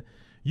fan,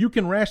 you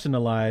can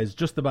rationalize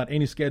just about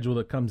any schedule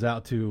that comes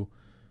out to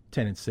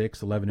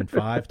 10-6,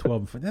 11-5,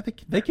 12.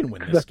 They can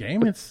win this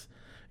game. It's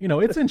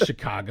it's in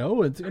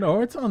Chicago. It's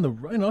it's on the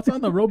it's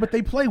on the road, but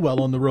they play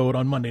well on the road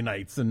on Monday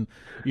nights, and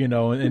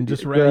and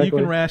just exactly. You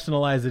can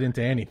rationalize it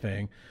into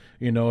anything.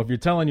 If you're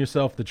telling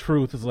yourself the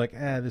truth, it's like,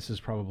 this is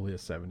probably a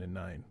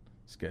 7-9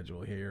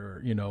 schedule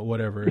here, or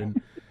whatever.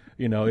 And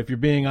if you're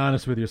being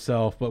honest with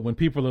yourself, but when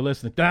people are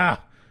listening,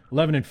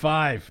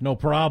 11-5, no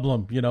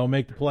problem.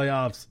 Make the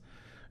playoffs.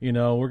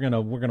 We're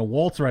gonna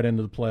waltz right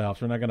into the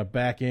playoffs. We're not gonna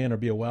back in or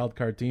be a wild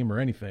card team or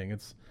anything.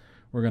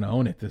 We're gonna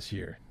own it this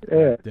year.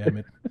 Yeah. Damn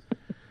it.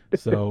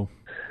 So,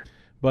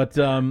 but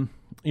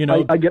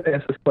I get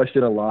asked this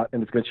question a lot,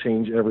 and it's gonna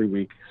change every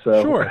week.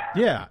 So sure,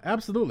 yeah,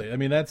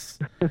 absolutely. That's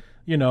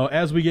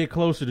as we get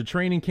closer to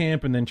training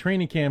camp, and then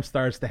training camp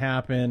starts to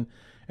happen,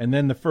 and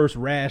then the first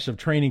rash of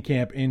training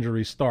camp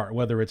injuries start.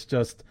 Whether it's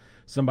just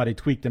somebody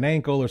tweaked an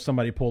ankle, or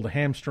somebody pulled a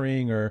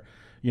hamstring, or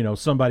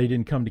somebody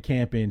didn't come to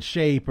camp in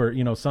shape,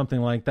 or something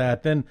like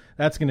that, then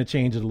that's going to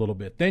change it a little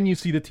bit. Then you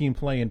see the team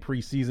play in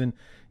preseason.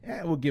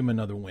 We'll give them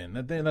another win.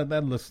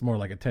 That looks more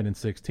like a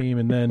 10-6 team.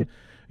 And then,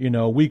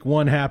 week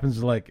one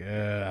happens like,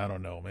 I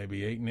don't know,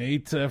 maybe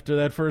 8-8 after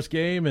that first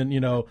game. And,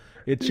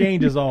 it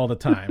changes all the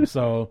time.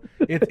 So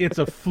it's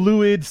a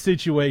fluid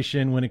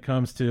situation when it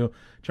comes to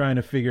trying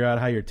to figure out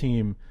how your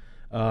team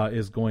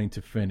is going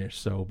to finish.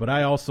 So, but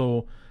I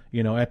also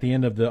at the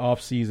end of the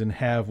offseason,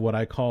 have what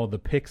I call the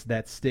Picks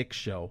That Stick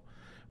show,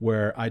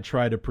 where I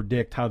try to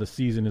predict how the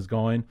season is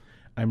going.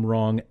 I'm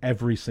wrong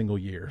every single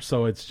year.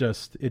 So it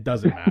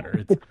doesn't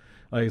matter. It's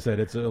like I said,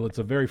 it's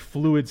a very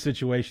fluid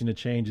situation. It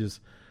changes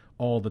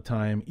all the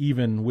time,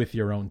 even with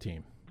your own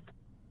team.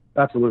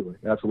 Absolutely.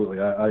 I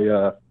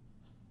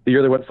the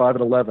year they went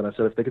 5-11, I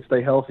said if they could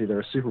stay healthy,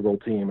 they're a Super Bowl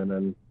team, and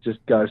then just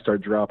guys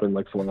start dropping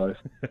like flies.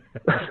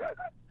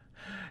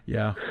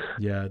 Yeah,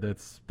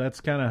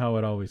 that's kind of how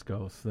it always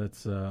goes.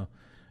 That's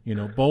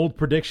bold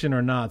prediction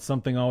or not,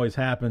 something always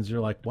happens. You're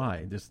like,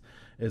 why?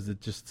 Is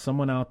it just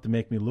someone out to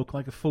make me look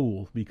like a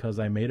fool because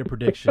I made a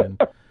prediction,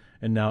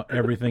 and now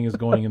everything is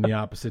going in the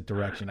opposite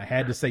direction? I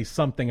had to say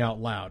something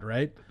out loud,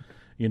 right?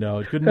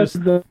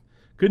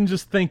 Couldn't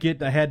just think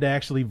it. I had to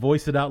actually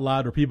voice it out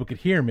loud where people could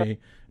hear me.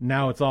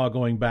 Now it's all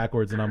going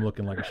backwards, and I'm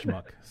looking like a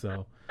schmuck.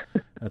 So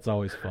that's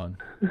always fun.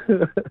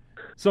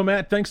 So,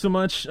 Matt, thanks so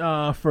much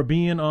for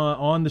being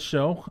on the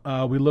show.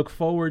 We look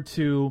forward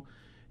to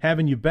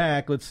having you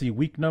back. Let's see,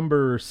 week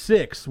number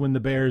 6 when the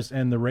Bears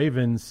and the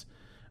Ravens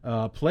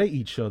play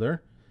each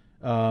other.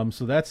 So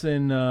that's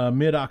in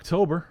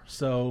mid-October.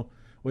 So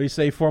what do you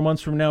say, 4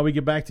 months from now we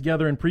get back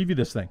together and preview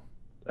this thing?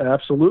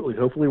 Absolutely.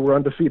 Hopefully we're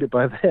undefeated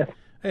by then.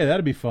 Hey,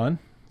 that'd be fun.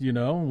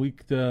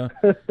 Week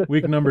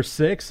number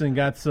 6, and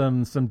got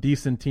some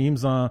decent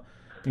teams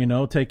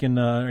taking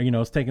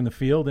the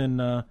field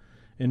in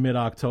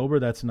mid-October.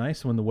 That's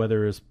nice when the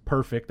weather is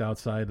perfect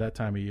outside that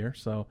time of year.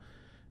 So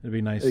it'd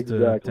be nice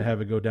to have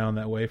it go down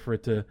that way, for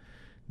it to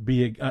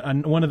be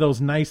one of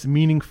those nice,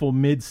 meaningful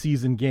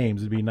mid-season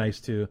games. It'd be nice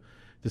to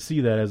see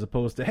that, as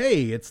opposed to,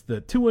 hey, it's the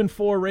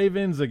 2-4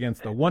 Ravens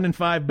against the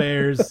 1-5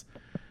 Bears,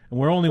 and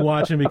we're only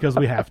watching because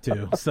we have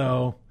to.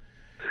 So.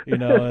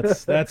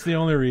 That's the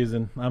only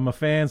reason. I'm a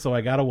fan, so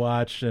I got to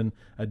watch, and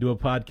I do a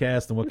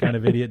podcast, and what kind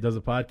of idiot does a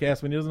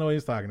podcast when he doesn't know what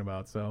he's talking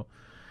about? So,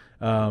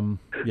 So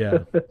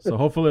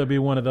hopefully it'll be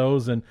one of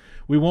those, and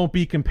we won't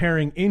be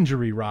comparing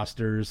injury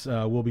rosters.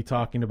 We'll be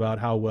talking about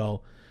how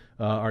well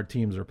our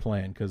teams are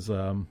playing, because,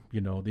 the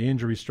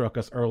injury struck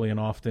us early and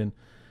often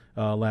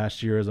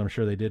last year, as I'm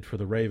sure they did for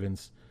the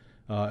Ravens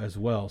as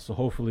well. So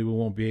hopefully we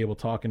won't be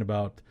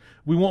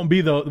we won't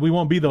be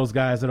those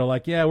guys that are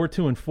like, yeah, we're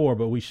 2-4,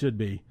 but we should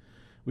be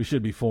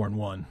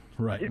 4-1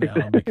 right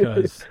now,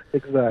 because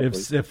exactly.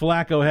 if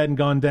Flacco hadn't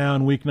gone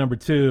down week number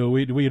 2,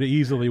 we'd have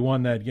easily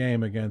won that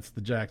game against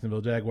the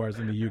Jacksonville Jaguars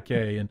in the UK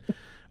and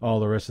all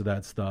the rest of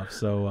that stuff.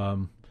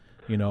 So,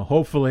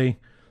 hopefully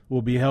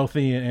we'll be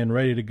healthy and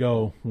ready to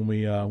go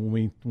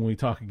when we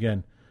talk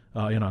again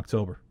in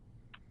October.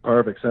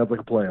 Perfect. Sounds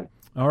like a plan.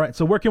 All right.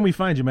 So where can we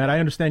find you, Matt? I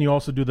understand you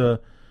also do the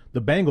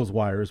Bengals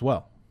Wire as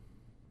well.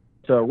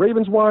 So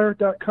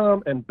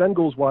ravenswire.com and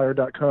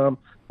bengalswire.com.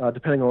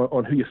 Depending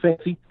on who you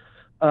fancy.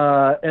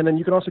 And then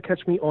you can also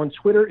catch me on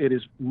Twitter. It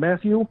is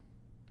Matthew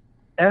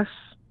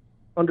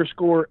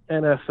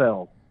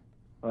S_NFL.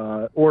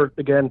 Or,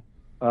 again,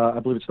 I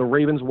believe it's the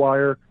Ravens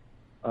Wire,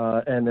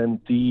 and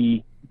then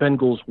the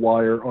Bengals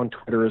Wire on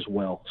Twitter as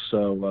well.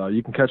 So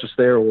you can catch us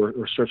there,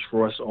 or search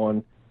for us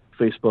on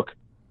Facebook,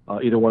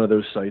 either one of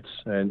those sites,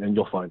 and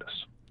you'll find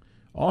us.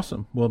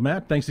 Awesome. Well,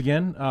 Matt, thanks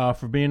again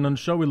for being on the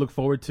show. We look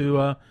forward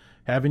to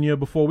having you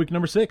before week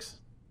number 6.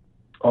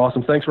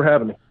 Awesome. Thanks for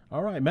having me.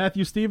 All right.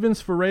 Matthew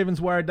Stevens for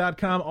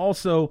RavensWire.com,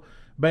 also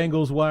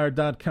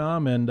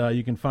BengalsWire.com, and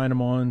you can find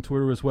him on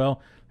Twitter as well,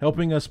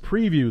 helping us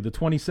preview the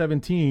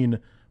 2017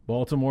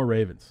 Baltimore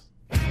Ravens.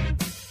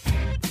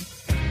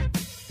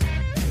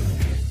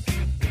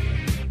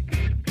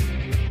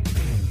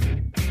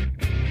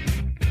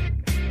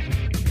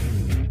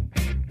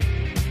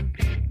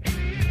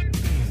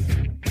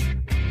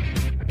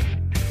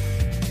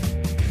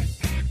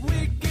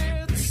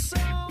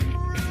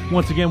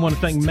 Once again, want to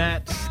thank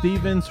Matt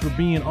Stevens for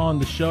being on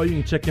the show. You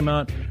can check him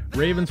out,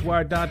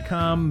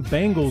 ravenswire.com,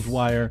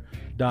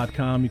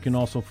 bengalswire.com. You can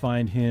also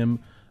find him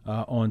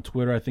on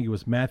Twitter. I think it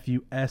was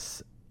Matthew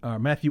 _S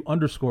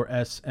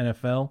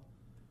NFL,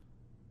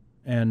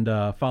 and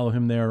follow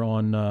him there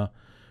on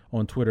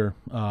Twitter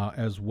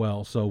as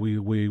well. So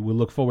we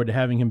look forward to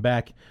having him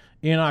back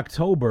in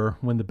October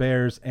when the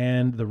Bears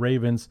and the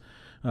Ravens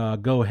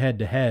go head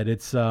to head.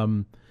 It's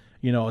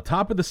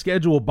top of the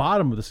schedule,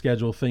 bottom of the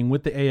schedule thing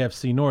with the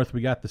AFC North.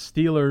 We got the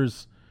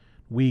Steelers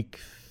week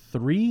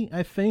 3,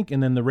 I think,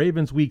 and then the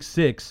Ravens week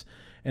 6,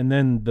 and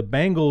then the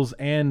Bengals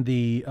and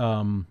the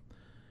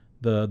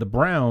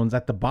Browns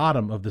at the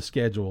bottom of the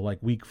schedule,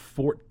 like week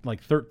 4,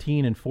 like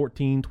 13 and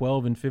 14,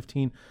 12 and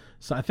 15.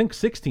 So I think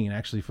 16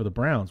 actually for the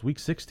Browns. Week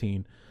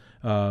 16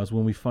 is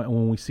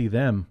when we see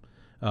them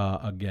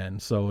again.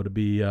 So it'll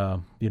be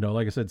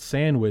like I said,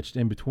 sandwiched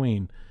in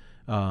between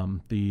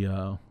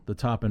the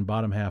top and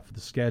bottom half of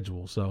the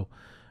schedule. So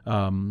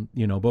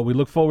but we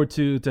look forward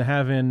to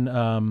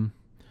having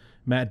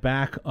Matt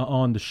back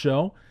on the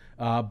show.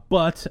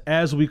 But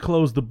as we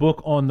close the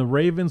book on the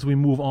Ravens, we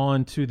move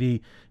on to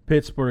the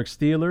Pittsburgh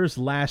Steelers,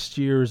 last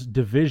year's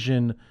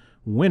division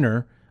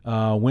winner.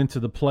 Went to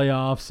the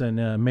playoffs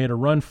and made a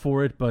run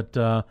for it, but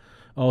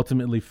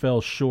ultimately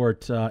fell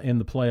short in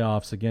the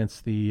playoffs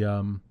against the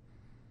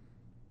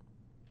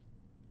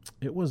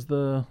It was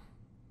the...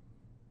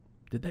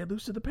 Did they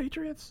lose to the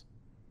Patriots?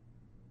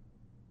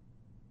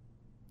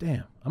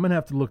 Damn, I'm going to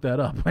have to look that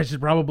up. I should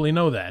probably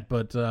know that,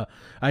 but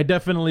I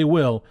definitely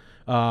will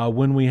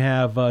when we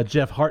have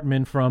Jeff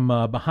Hartman from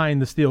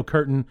Behind the Steel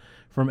Curtain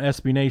from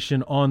SB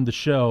Nation on the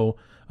show.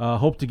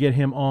 Hope to get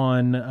him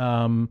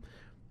on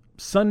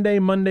Sunday,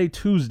 Monday,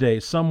 Tuesday,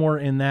 somewhere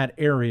in that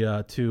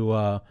area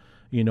to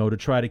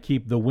try to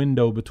keep the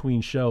window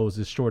between shows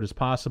as short as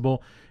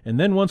possible. And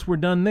then once we're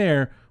done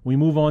there, we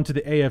move on to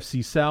the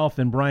AFC South,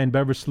 and Brian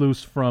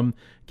Beversluis from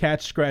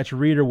Catch Scratch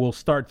Reader will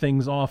start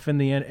things off in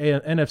the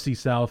NFC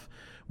South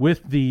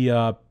with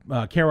the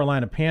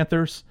Carolina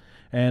Panthers.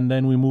 And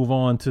then we move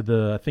on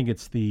to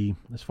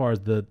as far as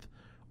the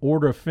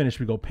order of finish,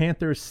 we go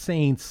Panthers,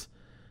 Saints,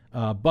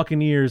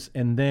 Buccaneers,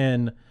 and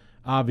then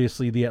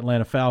obviously the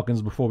Atlanta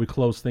Falcons before we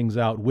close things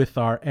out with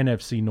our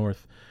NFC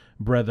North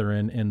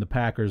brethren and the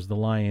Packers, the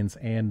Lions,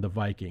 and the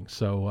Vikings.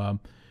 So,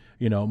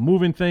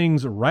 moving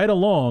things right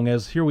along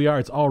as here we are.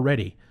 It's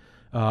already,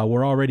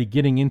 we're already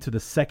getting into the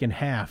second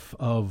half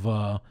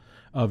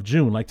of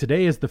June. Like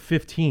today is the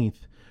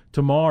 15th.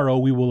 Tomorrow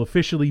we will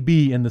officially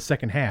be in the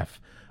second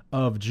half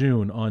of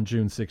June on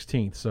June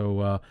 16th.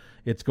 So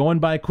it's going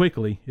by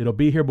quickly. It'll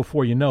be here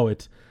before you know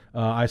it.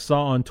 I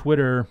saw on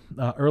Twitter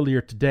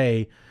earlier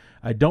today,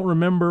 I don't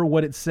remember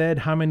what it said,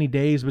 how many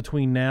days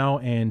between now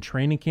and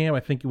training camp. I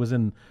think it was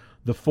in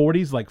the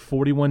 40s, like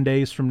 41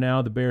 days from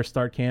now, the Bears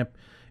start camp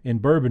in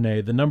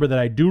Bourbonnais. The number that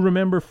I do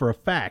remember for a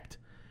fact,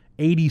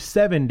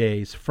 87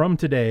 days from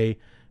today,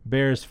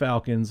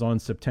 Bears-Falcons on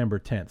September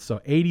 10th.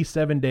 So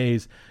 87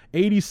 days,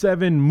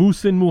 87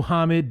 Muhsin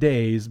Muhammad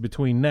days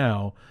between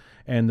now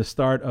and the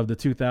start of the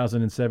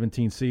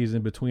 2017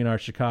 season between our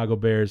Chicago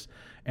Bears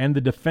and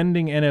the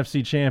defending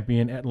NFC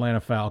champion Atlanta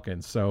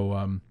Falcons.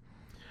 So,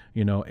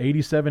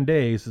 87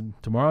 days,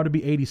 tomorrow to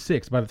be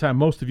 86. By the time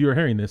most of you are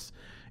hearing this,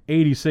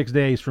 86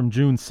 days from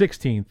June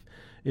 16th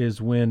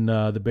is when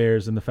the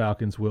Bears and the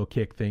Falcons will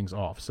kick things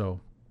off. So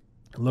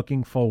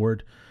looking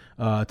forward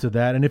to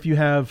that. And if you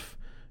have,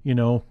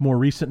 more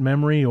recent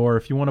memory, or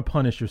if you want to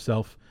punish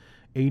yourself,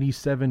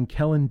 87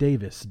 Kellen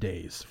Davis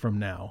days from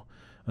now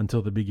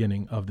until the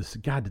beginning of this.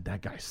 God, did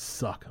that guy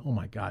suck. Oh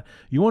my God.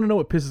 You want to know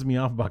what pisses me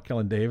off about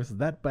Kellen Davis?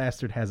 That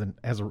bastard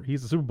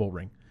he's a Super Bowl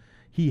ring.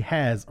 He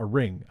has a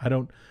ring. I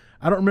don't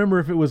remember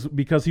if it was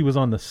because he was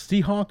on the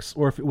Seahawks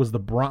or if it was the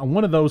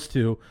one of those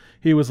two.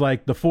 He was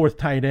like the fourth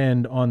tight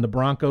end on the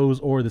Broncos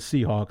or the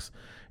Seahawks,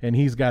 and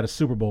he's got a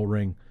Super Bowl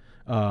ring,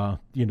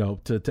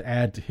 to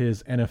add to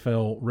his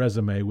NFL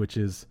resume, which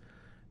is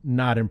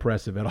not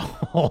impressive at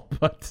all.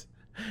 But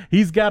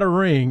he's got a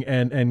ring,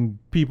 and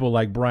people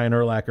like Brian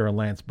Urlacher and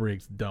Lance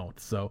Briggs don't.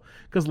 So,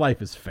 because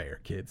life is fair,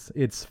 kids.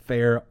 It's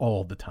fair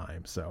all the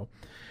time. So,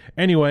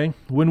 anyway,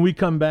 when we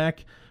come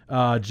back,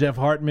 Jeff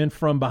Hartman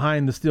from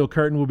Behind the Steel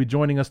Curtain will be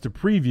joining us to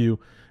preview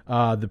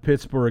the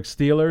Pittsburgh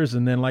Steelers.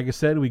 And then, like I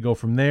said, we go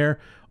from there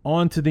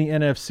on to the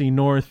NFC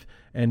North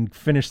and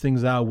finish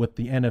things out with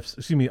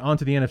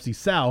onto the NFC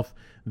South,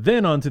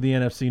 then onto the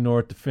NFC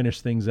North to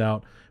finish things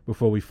out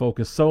before we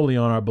focus solely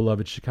on our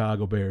beloved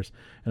Chicago Bears.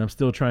 And I'm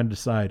still trying to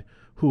decide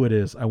who it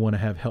is I want to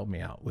have help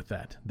me out with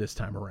that this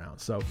time around.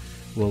 So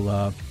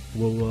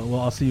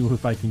I'll see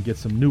if I can get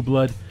some new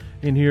blood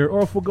in here,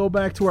 or if we'll go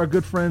back to our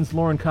good friends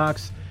Lauren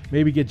Cox,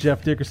 maybe get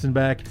Jeff Dickerson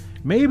back,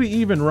 maybe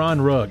even Ron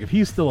Rugg, if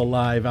he's still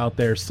alive out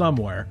there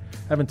somewhere.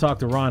 Haven't talked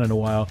to Ron in a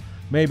while.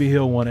 Maybe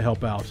he'll want to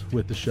help out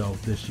with the show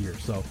this year.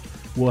 So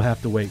we'll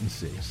have to wait and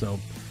see. So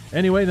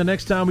anyway, the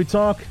next time we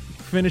talk,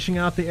 finishing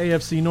out the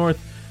AFC North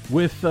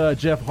with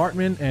Jeff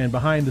Hartman and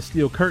Behind the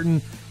Steel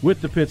Curtain with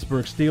the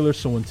Pittsburgh Steelers.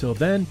 So until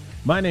then,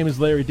 my name is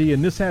Larry D,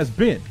 and this has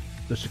been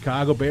the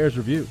Chicago Bears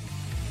Review.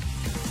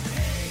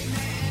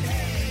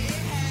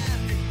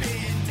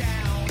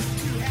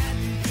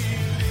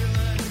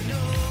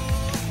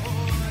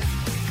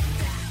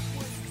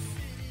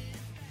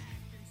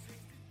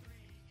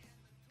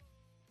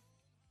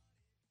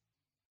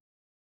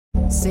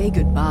 Say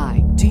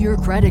goodbye to your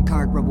credit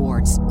card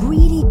rewards.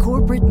 Greedy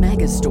corporate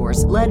mega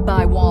stores, led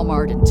by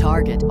Walmart and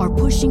Target, are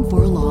pushing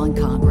for a law in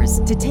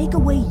Congress to take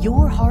away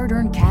your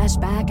hard-earned cash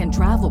back and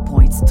travel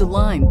points to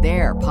line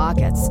their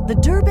pockets. The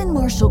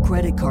Durbin-Marshall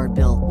credit card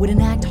bill would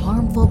enact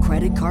harmful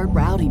credit card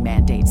routing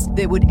mandates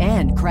that would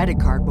end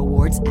credit card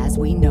rewards as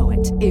we know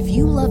it. If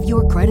you love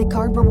your credit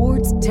card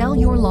rewards, tell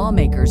your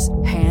lawmakers,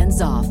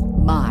 hands off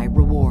my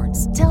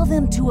rewards. Tell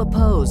them to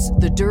oppose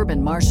the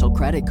Durbin-Marshall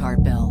credit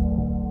card bill.